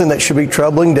 This is something that should be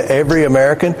troubling to every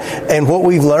American. And what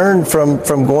we've learned from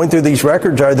going through these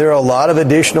records are there are a lot of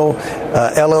additional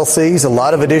LLCs, a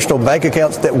lot of additional bank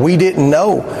accounts that we didn't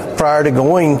know prior to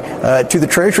going to the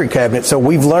Treasury Cabinet. So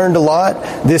we've learned a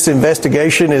lot. This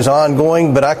investigation is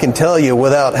ongoing, but I can tell you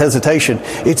without hesitation,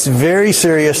 it's very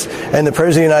serious, and the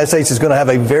President of the United States is going to have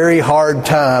a very hard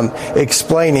time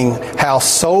explaining how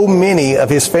so many of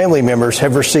his family members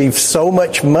have received so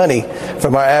much money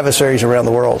from our adversaries around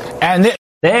the world. And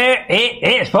there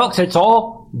it is, folks. It's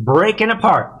all breaking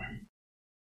apart.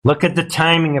 Look at the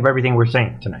timing of everything we're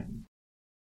saying tonight.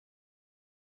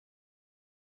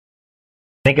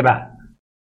 Think about it.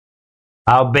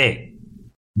 How big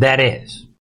that is.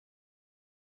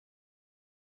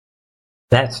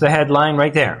 That's the headline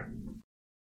right there.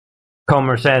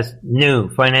 Comer says, new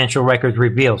financial records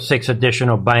reveal 6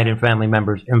 additional Biden family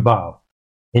members involved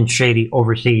in shady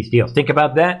overseas deals. Think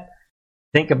about that.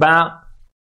 Think about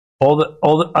all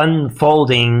the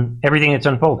unfolding, everything that's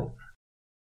unfolding.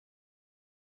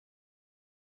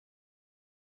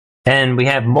 And we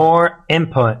have more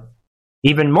input,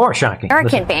 even more shocking.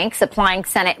 American banks supplying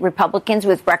Senate Republicans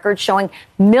with records showing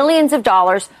millions of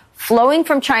dollars flowing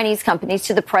from Chinese companies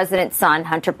to the president's son,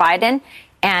 Hunter Biden,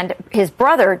 and his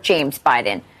brother, James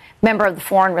Biden. Member of the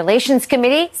Foreign Relations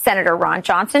Committee, Senator Ron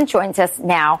Johnson, joins us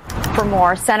now for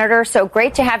more. Senator, so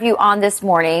great to have you on this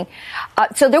morning.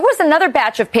 So there was another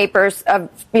batch of papers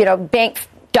of, bank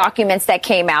documents that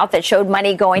came out that showed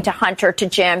money going to Hunter, to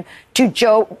Jim, to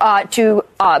Joe, to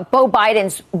Beau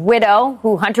Biden's widow,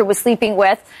 who Hunter was sleeping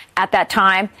with at that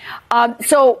time.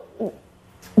 So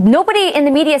nobody in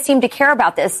the media seemed to care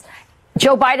about this.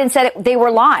 Joe Biden said they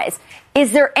were lies.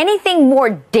 Is there anything more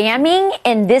damning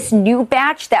in this new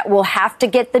batch that will have to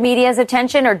get the media's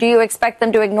attention, or do you expect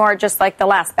them to ignore it just like the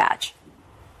last batch?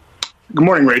 Good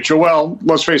morning, Rachel. Well,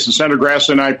 let's face it, Senator Grassley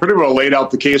and I pretty well laid out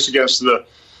the case against the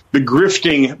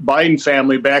grifting Biden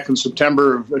family back in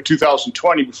September of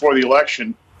 2020 before the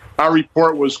election. Our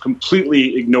report was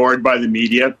completely ignored by the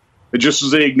media, just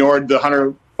as they ignored the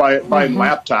Hunter Biden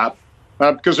laptop,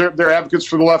 because they're advocates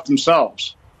for the left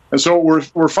themselves. And so what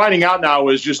we're finding out now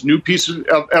is just new pieces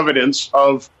of evidence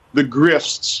of the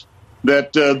grifts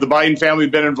that the Biden family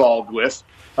have been involved with.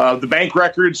 The bank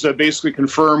records basically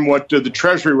confirm what the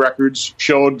Treasury records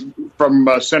showed from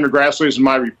Senator Grassley's and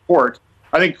my report.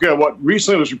 I think what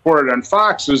recently was reported on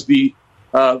Fox is the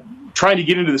trying to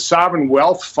get into the sovereign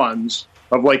wealth funds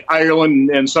of like Ireland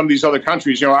and some of these other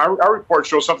countries. Our report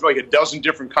shows something like a dozen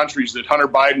different countries that Hunter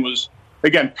Biden was,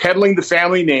 again, peddling the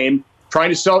family name,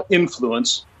 trying to sell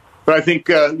influence. But I think,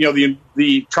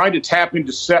 the trying to tap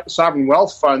into sovereign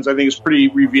wealth funds, I think, is pretty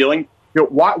revealing.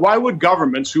 Why would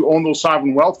governments who own those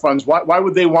sovereign wealth funds, why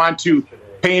would they want to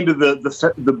pay into the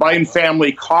Biden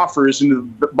family coffers,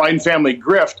 into the Biden family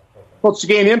grift? Well, it's to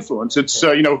gain influence. It's,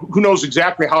 who knows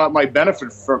exactly how it might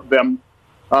benefit from them.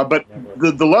 But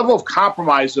the level of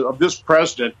compromise of this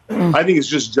president, I think, is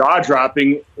just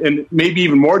jaw-dropping. And maybe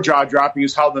even more jaw-dropping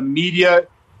is how the media,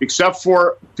 except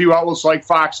for a few outlets like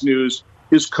Fox News,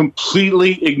 is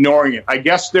completely ignoring it. I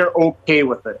guess they're okay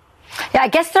with it. Yeah, I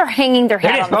guess they're hanging their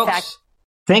head on the fact.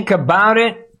 Think about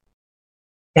it.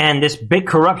 And this big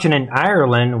corruption in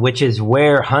Ireland, which is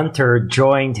where Hunter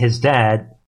joined his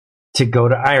dad to go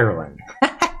to Ireland.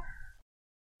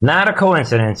 Not a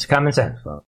coincidence. Common sense,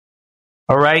 folks.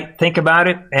 All right, think about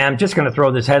it. And I'm just going to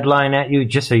throw this headline at you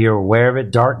just so you're aware of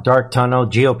it. Dark tunnel.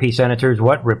 GOP senators,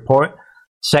 what report?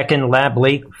 Second lab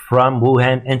leak from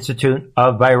Wuhan Institute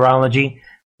of Virology.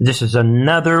 This is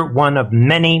another one of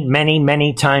many, many,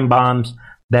 many time bombs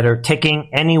that are ticking.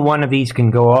 Any one of these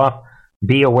can go off.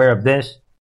 Be aware of this.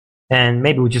 And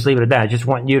maybe we'll just leave it at that. I just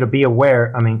want you to be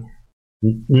aware. I mean,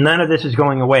 none of this is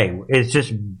going away. It's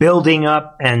just building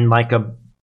up and like a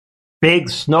big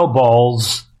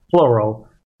snowballs, plural,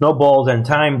 snowballs and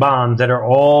time bombs that are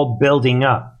all building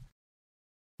up.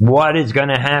 What is going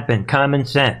to happen? Common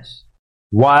sense.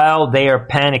 While they are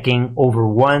panicking over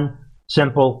one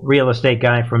simple real estate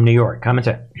guy from New York. Common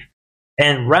sense.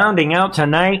 And rounding out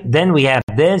tonight, then we have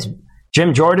this.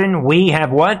 Jim Jordan, we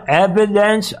have what?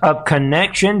 Evidence of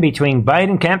connection between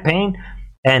Biden campaign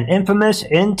and infamous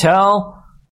Intel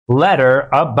letter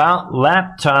about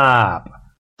laptop.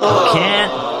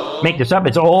 Can't make this up.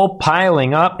 It's all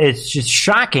piling up. It's just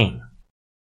shocking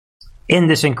in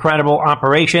this incredible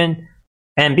operation.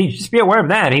 And just be aware of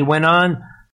that. He went on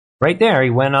right there. He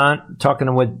went on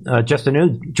talking with Justin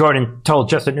News. Jordan told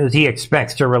Justin News he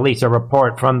expects to release a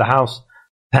report from the House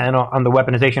panel on the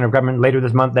weaponization of government later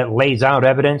this month that lays out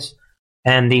evidence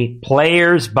and the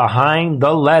players behind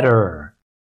the letter,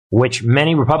 which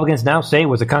many Republicans now say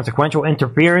was a consequential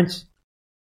interference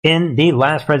in the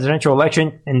last presidential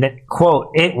election, and that,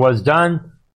 quote, it was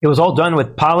all done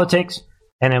with politics,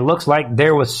 and it looks like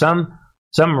there was some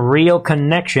real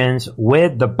connections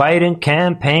with the Biden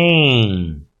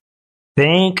campaign.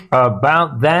 Think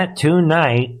about that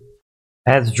tonight,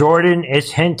 as Jordan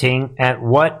is hinting at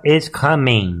what is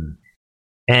coming.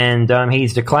 And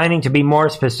he's declining to be more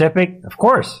specific. Of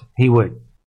course he would.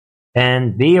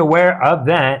 And be aware of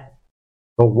that.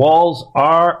 The walls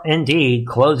are indeed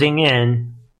closing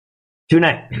in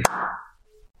tonight.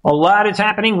 A lot is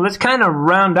happening. Let's kind of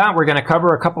round out. We're going to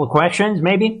cover a couple of questions,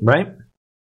 maybe, right?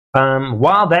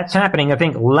 While that's happening, I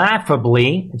think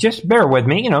laughably, just bear with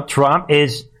me, Trump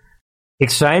is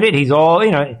excited. He's all,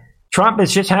 Trump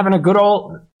is just having a good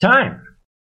old time.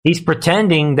 He's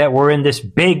pretending that we're in this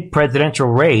big presidential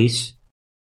race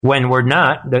when we're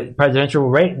not. The presidential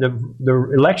race,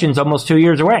 the election's almost 2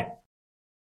 years away.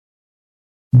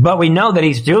 But we know that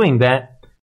he's doing that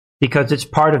because it's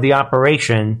part of the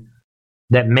operation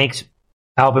that makes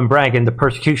Alvin Bragg and the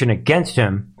persecution against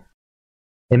him,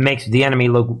 it makes the enemy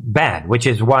look bad, which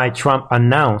is why Trump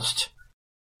announced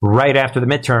right after the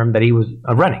midterm that he was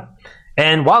running.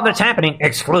 And while that's happening,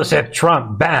 exclusive,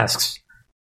 Trump basks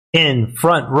in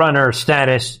front-runner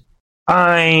status.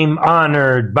 I'm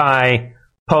honored by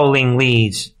polling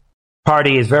leads.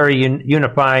 Party is very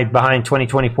unified behind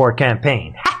 2024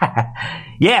 campaign.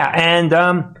 Yeah,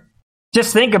 and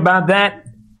just think about that.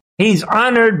 He's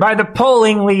honored by the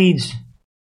polling leads.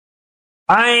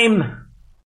 I'm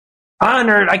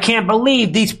honored. I can't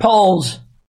believe these polls.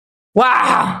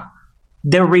 Wow.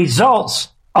 The results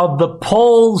of the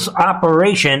polls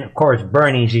operation. Of course,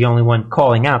 Bernie's the only one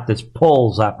calling out this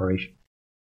polls operation.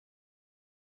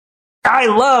 I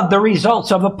love the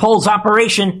results of the polls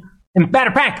operation. And matter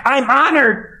of fact, I'm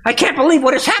honored. I can't believe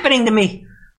what is happening to me.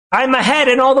 I'm ahead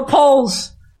in all the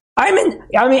polls. I'm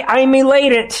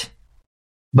elated.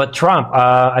 But Trump,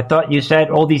 I thought you said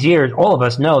all these years, all of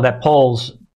us know that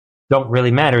polls don't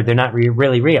really matter. They're not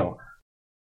really real.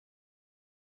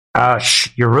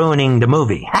 You're ruining the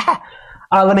movie.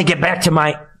 Let me get back to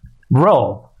my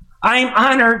role. I'm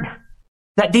honored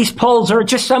that these polls are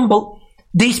just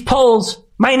these polls.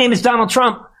 My name is Donald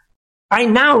Trump. I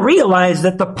now realize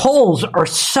that the polls are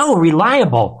so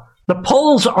reliable. The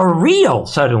polls are real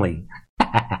suddenly.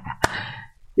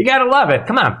 You gotta love it.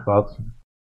 Come on, folks.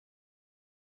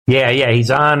 Yeah,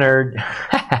 he's honored.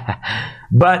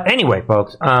 But anyway,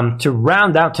 folks, to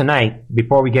round out tonight,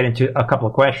 before we get into a couple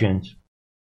of questions,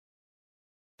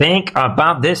 think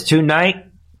about this tonight.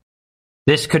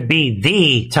 This could be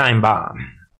the time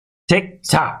bomb.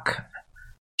 Tick-tock.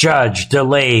 Judge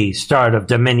delays start of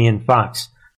Dominion Fox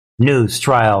News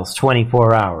trials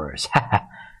 24 hours.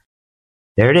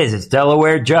 There it is. It's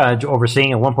Delaware judge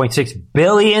overseeing a $1.6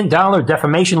 billion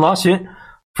defamation lawsuit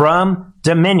from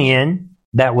Dominion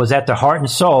that was at the heart and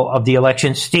soul of the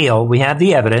election steal. We have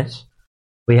the evidence.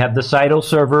 We have the Scytl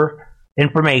server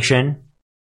information.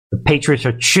 The Patriots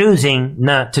are choosing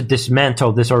not to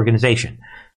dismantle this organization.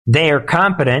 They are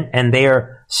competent and they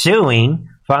are suing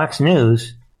Fox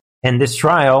News in this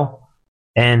trial.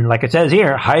 And like it says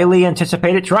here, highly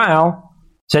anticipated trial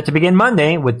set to begin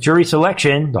Monday with jury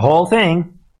selection, the whole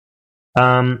thing.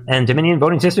 And Dominion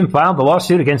Voting System filed the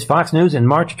lawsuit against Fox News in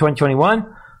March of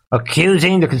 2021,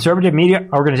 accusing the conservative media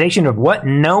organization of what?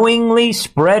 Knowingly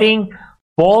spreading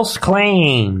false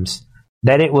claims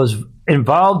that it was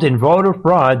involved in voter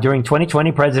fraud during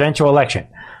 2020 presidential election.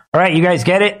 All right, you guys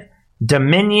get it?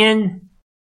 Dominion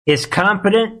is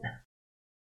competent.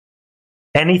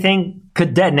 Anything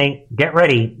could detonate. Get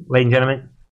ready, ladies and gentlemen.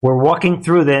 We're walking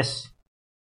through this.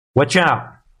 Watch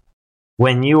out.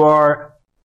 When you are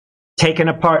taking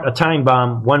apart a time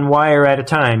bomb one wire at a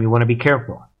time. You want to be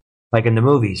careful. Like in the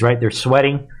movies, right? They're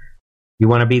sweating. You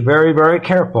want to be very, very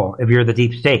careful if you're the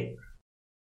deep state.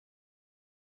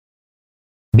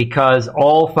 Because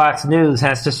all Fox News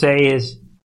has to say is,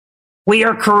 we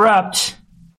are corrupt.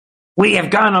 We have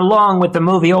gone along with the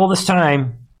movie all this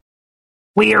time.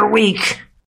 We are weak.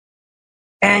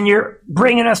 And you're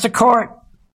bringing us to court.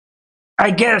 I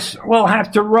guess we'll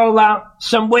have to roll out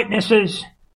some witnesses.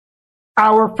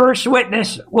 Our first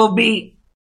witness will be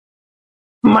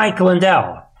Mike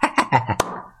Lindell.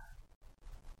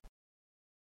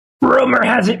 Rumor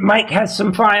has it Mike has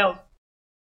some files.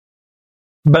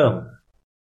 Boom.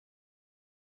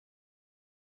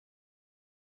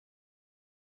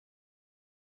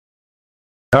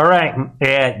 All right.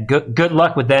 Yeah, good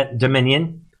luck with that,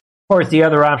 Dominion. Of course, the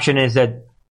other option is that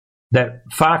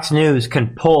Fox News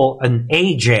can pull an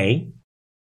AJ.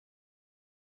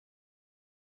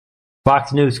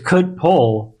 Fox News could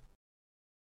pull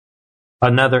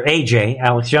another AJ,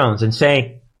 Alex Jones, and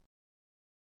say,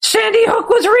 Sandy Hook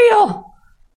was real.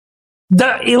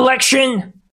 The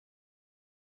election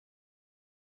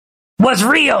was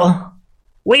real.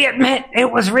 We admit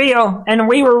it was real, and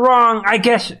we were wrong. I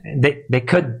guess they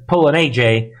could pull an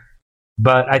AJ,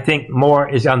 but I think more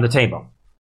is on the table.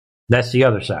 That's the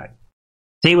other side.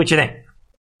 See what you think.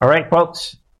 All right,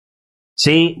 folks?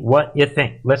 See what you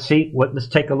think. Let's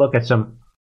take a look at some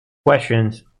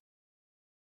questions.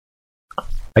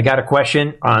 I got a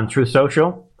question on Truth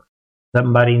Social.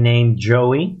 Somebody named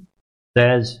Joey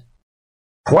says,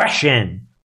 question.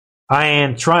 I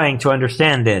am trying to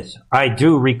understand this. I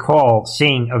do recall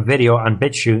seeing a video on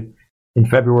BitChute in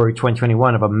February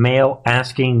 2021 of a male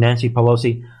asking Nancy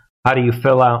Pelosi, how do you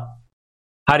feel?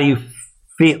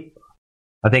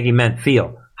 I think he meant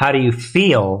feel. How do you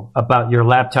feel about your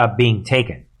laptop being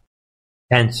taken?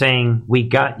 And saying, we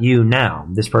got you now,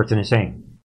 this person is saying,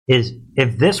 is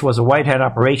if this was a White Hat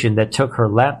operation that took her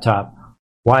laptop,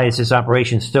 why is this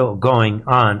operation still going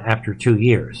on after 2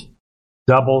 years?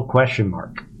 Double question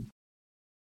mark.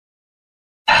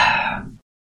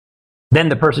 Then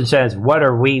the person says, what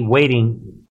are we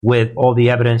waiting with all the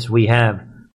evidence we have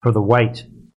for the white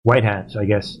hats, I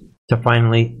guess, to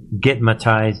finally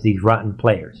gitmatize these rotten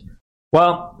players?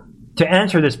 Well, to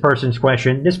answer this person's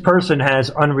question, this person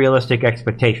has unrealistic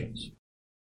expectations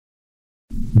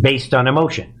based on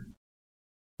emotion,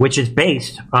 which is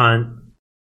based on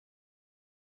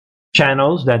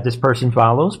channels that this person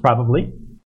follows, probably,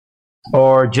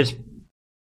 or just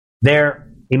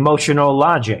their emotional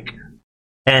logic.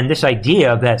 And this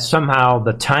idea that somehow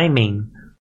the timing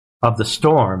of the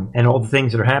storm and all the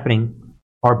things that are happening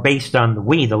are based on the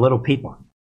little people.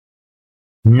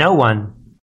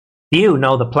 Few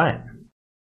know the plan.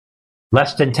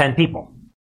 Less than 10 people.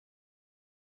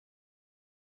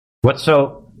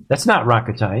 That's not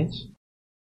rocket science.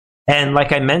 And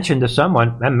like I mentioned to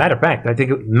someone, matter of fact,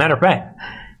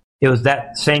 it was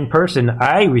that same person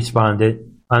I responded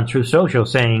on Truth Social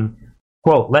saying,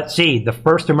 quote, let's see, the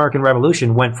first American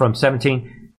Revolution went from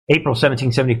April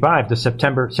 1775 to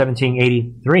September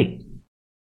 1783.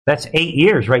 That's 8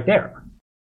 years right there.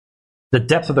 The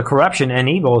depth of the corruption and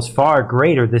evil is far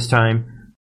greater this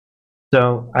time.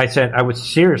 So I said I would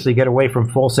seriously get away from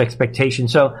false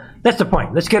expectations. So that's the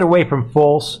point. Let's get away from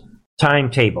false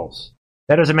timetables.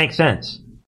 That doesn't make sense.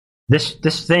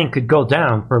 This thing could go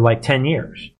down for like 10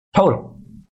 years. Total.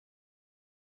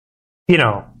 You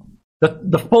know,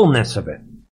 the fullness of it.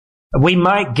 We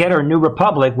might get our new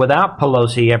republic without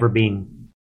Pelosi ever being...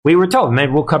 We were told,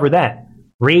 maybe we'll cover that.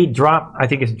 Read drop, I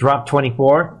think it's drop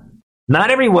 24.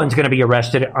 Not everyone's going to be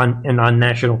arrested on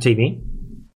national TV.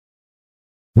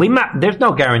 There's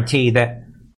no guarantee that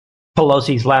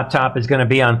Pelosi's laptop is going to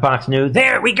be on Fox News.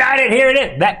 There, we got it, here it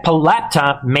is. That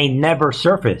laptop may never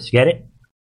surface, get it?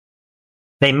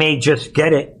 They may just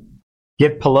get it,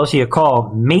 give Pelosi a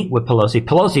call, meet with Pelosi.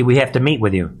 Pelosi, we have to meet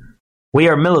with you. We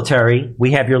are military.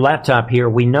 We have your laptop here.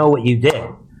 We know what you did.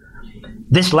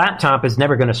 This laptop is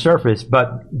never going to surface,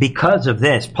 but because of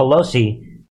this, Pelosi,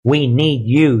 we need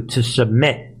you to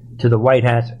submit to the White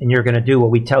House, and you're going to do what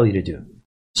we tell you to do,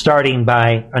 starting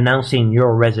by announcing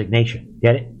your resignation.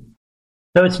 Get it?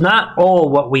 So it's not all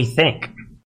what we think.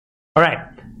 All right,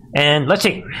 and let's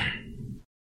see.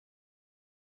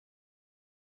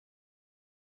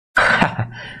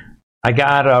 I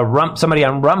got somebody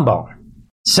on Rumble.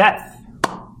 Seth.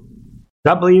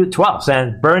 W12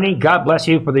 says, Bernie, God bless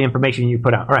you for the information you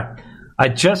put out. All right. I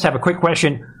just have a quick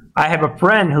question. I have a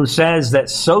friend who says that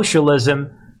socialism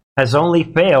has only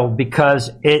failed because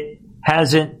it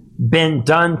hasn't been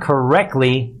done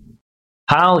correctly.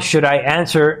 How should I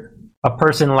answer a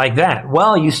person like that?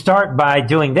 Well, you start by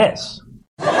doing this.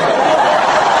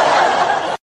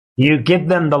 You give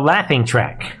them the laughing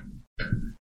track.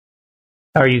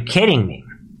 Are you kidding me?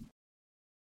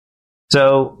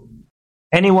 So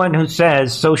anyone who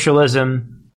says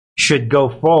socialism should go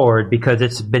forward because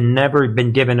it's never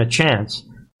been given a chance,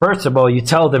 first of all, you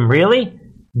tell them, really?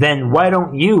 Then why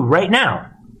don't you, right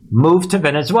now, move to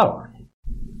Venezuela?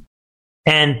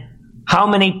 And how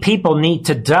many people need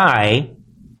to die,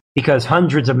 because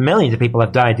hundreds of millions of people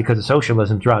have died because of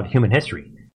socialism throughout human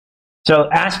history. So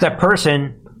ask that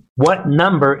person, what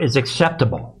number is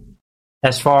acceptable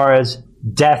as far as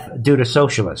death due to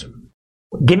socialism?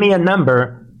 Give me a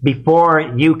number before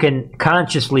you can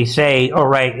consciously say, all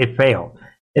right, it failed.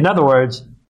 In other words,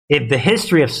 if the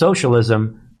history of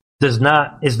socialism is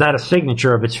not a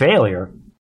signature of its failure,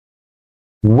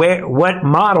 what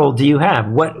model do you have?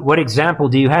 What example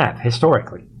do you have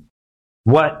historically?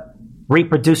 What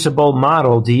reproducible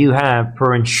model do you have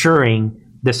for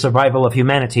ensuring the survival of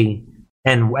humanity?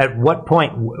 And at what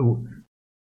point,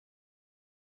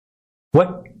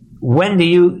 when do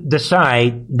you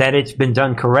decide that it's been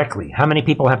done correctly? How many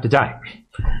people have to die?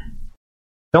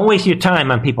 Don't waste your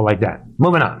time on people like that.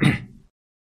 Moving on.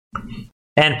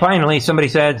 And finally, somebody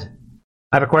says,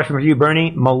 I have a question for you,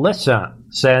 Bernie. Melissa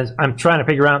says, I'm trying to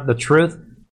figure out the truth,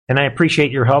 and I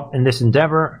appreciate your help in this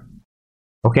endeavor.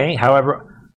 Okay,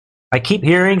 however, I keep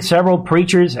hearing several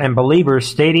preachers and believers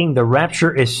stating the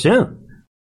rapture is soon.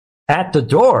 At the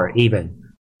door,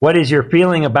 even. What is your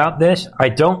feeling about this? I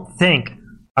don't think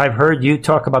I've heard you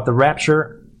talk about the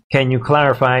rapture. Can you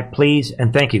clarify, please?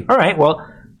 And thank you. All right, well,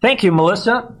 thank you,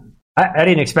 Melissa. I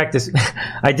didn't expect this.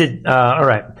 I did. All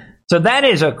right. So that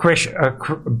is a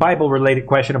Bible-related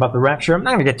question about the rapture. I'm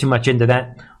not going to get too much into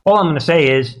that. All I'm going to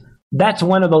say is that's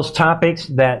one of those topics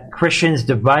that Christians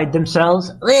divide themselves.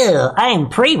 Well, I'm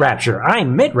pre-rapture.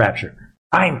 I'm mid-rapture.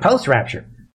 I'm post-rapture.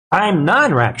 I'm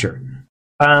non-rapture.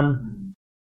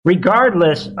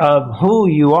 Regardless of who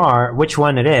you are, which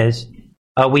one it is,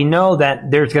 we know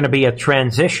that there's going to be a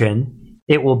transition.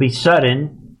 It will be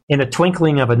sudden, in a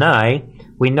twinkling of an eye.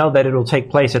 We know that it will take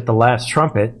place at the last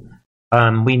trumpet.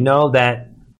 We know that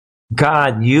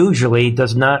God usually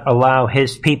does not allow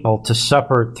his people to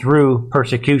suffer through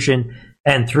persecution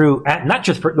and through, not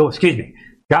just,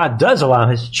 God does allow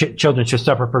his children to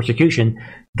suffer persecution.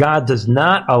 God does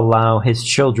not allow his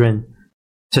children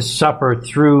to suffer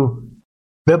through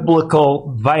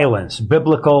biblical violence,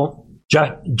 biblical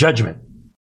judgment.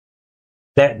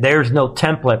 That there's no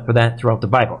template for that throughout the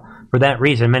Bible. For that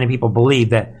reason, many people believe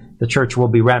that the church will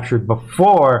be raptured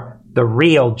before the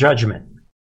real judgment.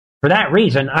 For that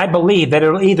reason, I believe that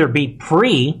it'll either be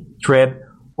pre-trib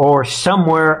or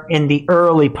somewhere in the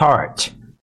early part.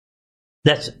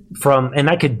 That's from, and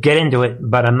I could get into it,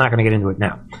 but I'm not going to get into it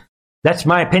now. That's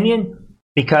my opinion,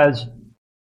 because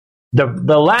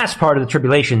the last part of the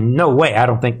tribulation, no way, I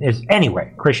don't think there's any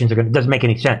way Christians are going to, it doesn't make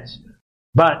any sense.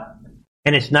 But,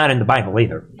 and it's not in the Bible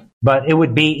either, but it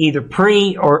would be either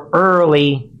pre or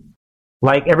early.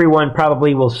 Like, everyone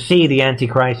probably will see the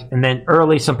Antichrist, and then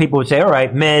early, some people would say, all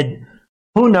right, mid,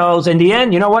 who knows? In the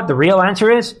end, you know what the real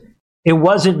answer is? It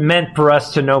wasn't meant for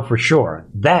us to know for sure.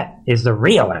 That is the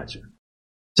real answer.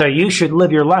 So you should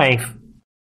live your life.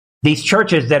 These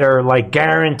churches that are like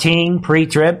guaranteeing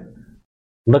pre-trib,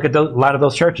 look at a lot of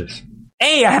those churches.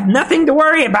 Hey, I have nothing to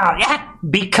worry about. Yeah,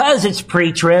 because it's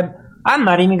pre-trib, I'm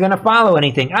not even going to follow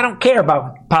anything. I don't care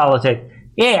about politics.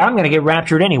 Yeah, I'm going to get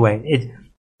raptured anyway.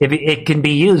 It can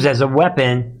be used as a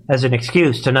weapon, as an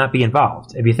excuse to not be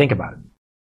involved, if you think about it.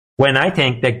 When I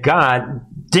think that God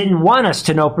didn't want us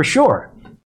to know for sure.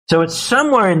 So it's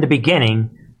somewhere in the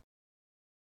beginning.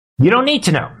 You don't need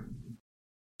to know.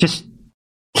 Just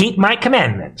keep my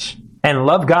commandments and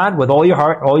love God with all your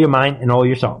heart, all your mind, and all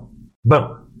your soul.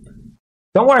 Boom.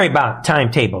 Don't worry about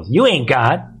timetables. You ain't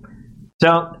God.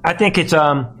 So I think it's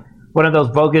one of those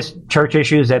bogus church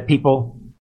issues that people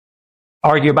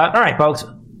argue about. All right, folks.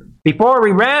 Before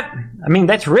we wrap, I mean,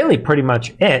 that's really pretty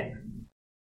much it.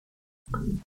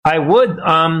 I would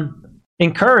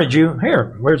encourage you,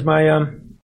 here, where's my,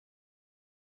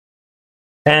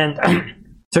 and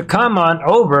to come on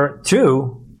over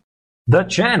to the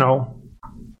channel,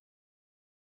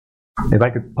 if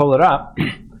I could pull it up,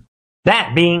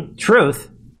 that being Truth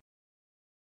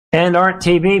and Art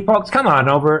TV. Folks, come on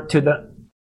over to the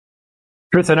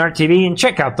Truth and Art TV and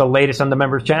check out the latest on the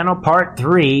members channel, part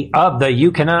 3 of the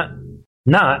You Cannot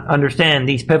Not Understand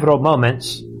These Pivotal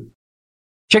Moments.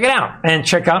 Check it out, and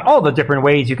check out all the different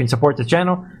ways you can support this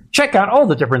channel. Check out all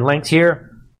the different links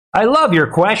here. I love your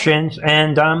questions,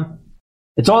 and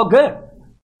it's all good.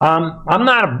 I'm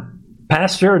not a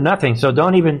pastor or nothing, so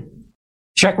don't even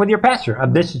check with your pastor.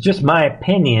 This is just my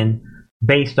opinion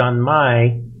based on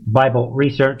my Bible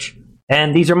research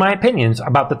And these are my opinions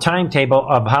about the timetable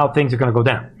of how things are going to go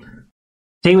down.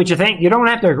 See what you think? You don't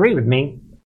have to agree with me.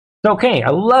 It's okay. I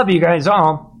love you guys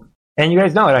all. And you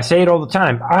guys know it. I say it all the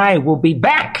time. I will be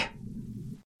back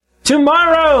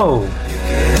tomorrow, 9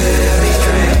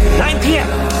 p.m.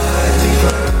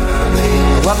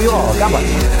 Love you all. God bless.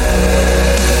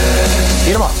 See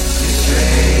you tomorrow.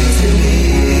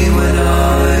 When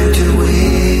I'm too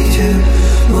weak to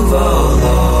move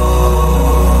along,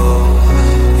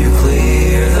 you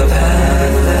clear the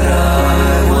path that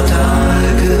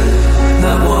I could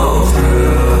not walk through.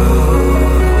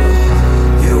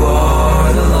 You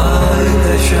are the light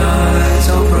that shines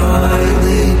so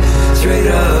brightly straight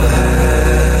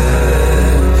ahead.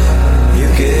 You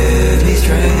give me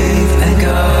strength and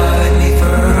guide me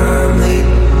firmly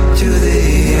to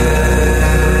the end.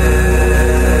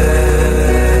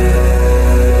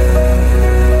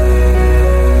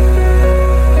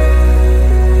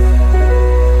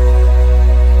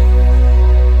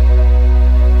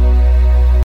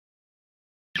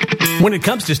 When it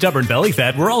comes to stubborn belly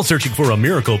fat, we're all searching for a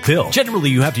miracle pill. Generally,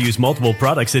 you have to use multiple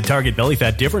products that target belly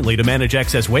fat differently to manage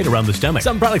excess weight around the stomach.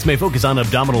 Some products may focus on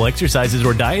abdominal exercises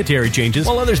or dietary changes,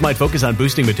 while others might focus on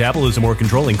boosting metabolism or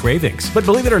controlling cravings. But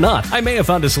believe it or not, I may have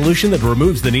found a solution that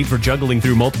removes the need for juggling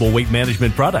through multiple weight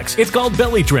management products. It's called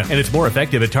Belly Trim, and it's more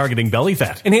effective at targeting belly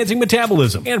fat, enhancing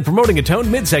metabolism, and promoting a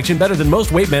toned midsection better than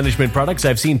most weight management products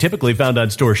I've seen typically found on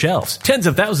store shelves. Tens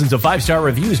of thousands of 5-star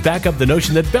reviews back up the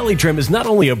notion that Belly Trim is not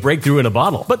only a breakthrough in a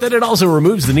bottle, but that it also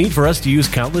removes the need for us to use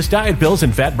countless diet pills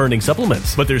and fat-burning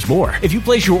supplements. But there's more. If you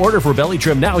place your order for Belly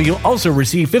Trim now, you'll also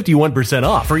receive 51%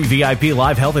 off, free VIP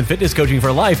live health and fitness coaching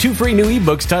for life, 2 free new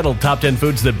ebooks titled Top 10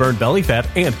 Foods That Burn Belly Fat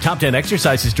and Top 10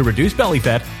 Exercises to Reduce Belly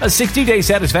Fat, a 60-day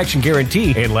satisfaction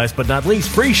guarantee, and last but not least,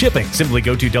 free shipping. Simply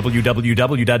go to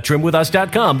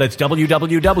www.trimwithus.com. That's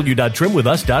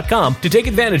www.trimwithus.com to take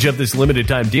advantage of this limited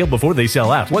time deal before they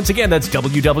sell out. Once again, that's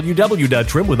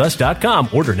www.trimwithus.com.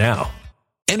 Order now.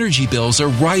 Energy bills are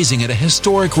rising at a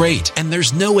historic rate, and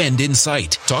there's no end in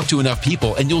sight. Talk to enough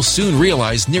people, and you'll soon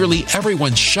realize nearly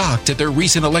everyone's shocked at their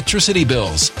recent electricity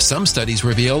bills. Some studies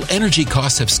reveal energy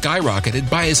costs have skyrocketed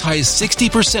by as high as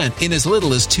 60% in as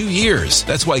little as 2 years.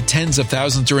 That's why tens of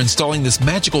thousands are installing this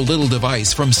magical little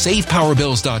device from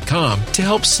SavePowerBills.com to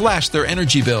help slash their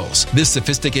energy bills. This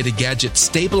sophisticated gadget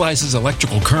stabilizes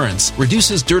electrical currents,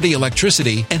 reduces dirty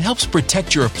electricity, and helps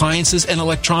protect your appliances and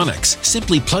electronics.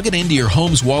 Simply plug it into your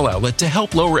home's wall outlet to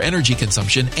help lower energy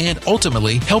consumption and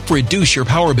ultimately help reduce your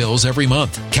power bills every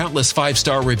month. Countless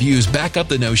 5-star reviews back up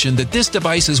the notion that this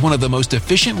device is one of the most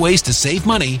efficient ways to save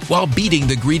money while beating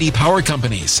the greedy power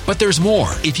companies. But there's more.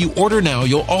 If you order now,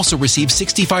 you'll also receive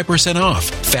 65% off,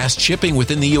 fast shipping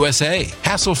within the USA,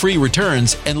 hassle-free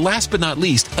returns, and last but not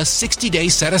least, a 60-day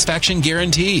satisfaction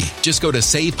guarantee. Just go to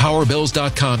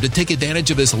SavePowerBills.com to take advantage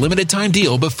of this limited time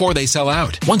deal before they sell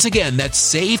out. Once again, that's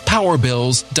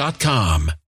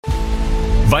SavePowerBills.com.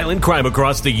 Violent crime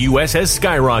across the U.S. has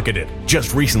skyrocketed.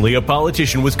 Just recently, a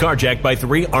politician was carjacked by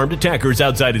 3 armed attackers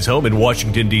outside his home in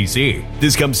Washington, D.C.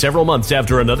 This comes several months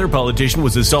after another politician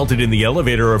was assaulted in the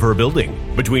elevator of her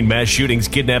building. Between mass shootings,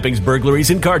 kidnappings, burglaries,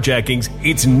 and carjackings,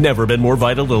 it's never been more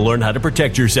vital to learn how to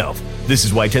protect yourself. This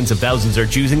is why tens of thousands are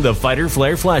choosing the Fighter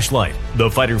Flare flashlight.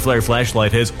 The Fighter Flare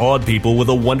flashlight has awed people with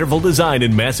a wonderful design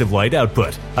and massive light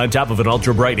output. On top of an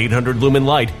ultra-bright 800-lumen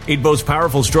light, it boasts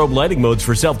powerful strobe lighting modes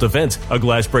for self-defense, a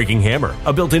glass-breaking hammer,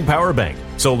 a built-in power bank,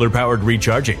 solar-powered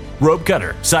recharging, rope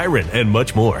cutter, siren, and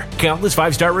much more. Countless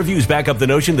 5-star reviews back up the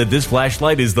notion that this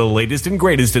flashlight is the latest and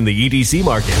greatest in the EDC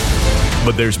market.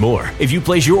 But there's more. If you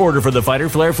place your order for the Fighter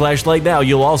Flare flashlight now,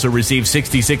 you'll also receive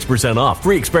 66% off,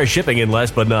 free express shipping, and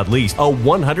last but not least, a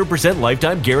 100%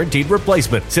 lifetime guaranteed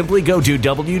replacement. Simply go to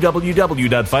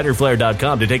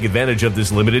www.fighterflare.com to take advantage of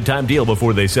this limited time deal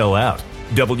before they sell out.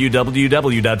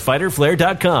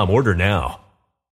 www.fighterflare.com. Order now.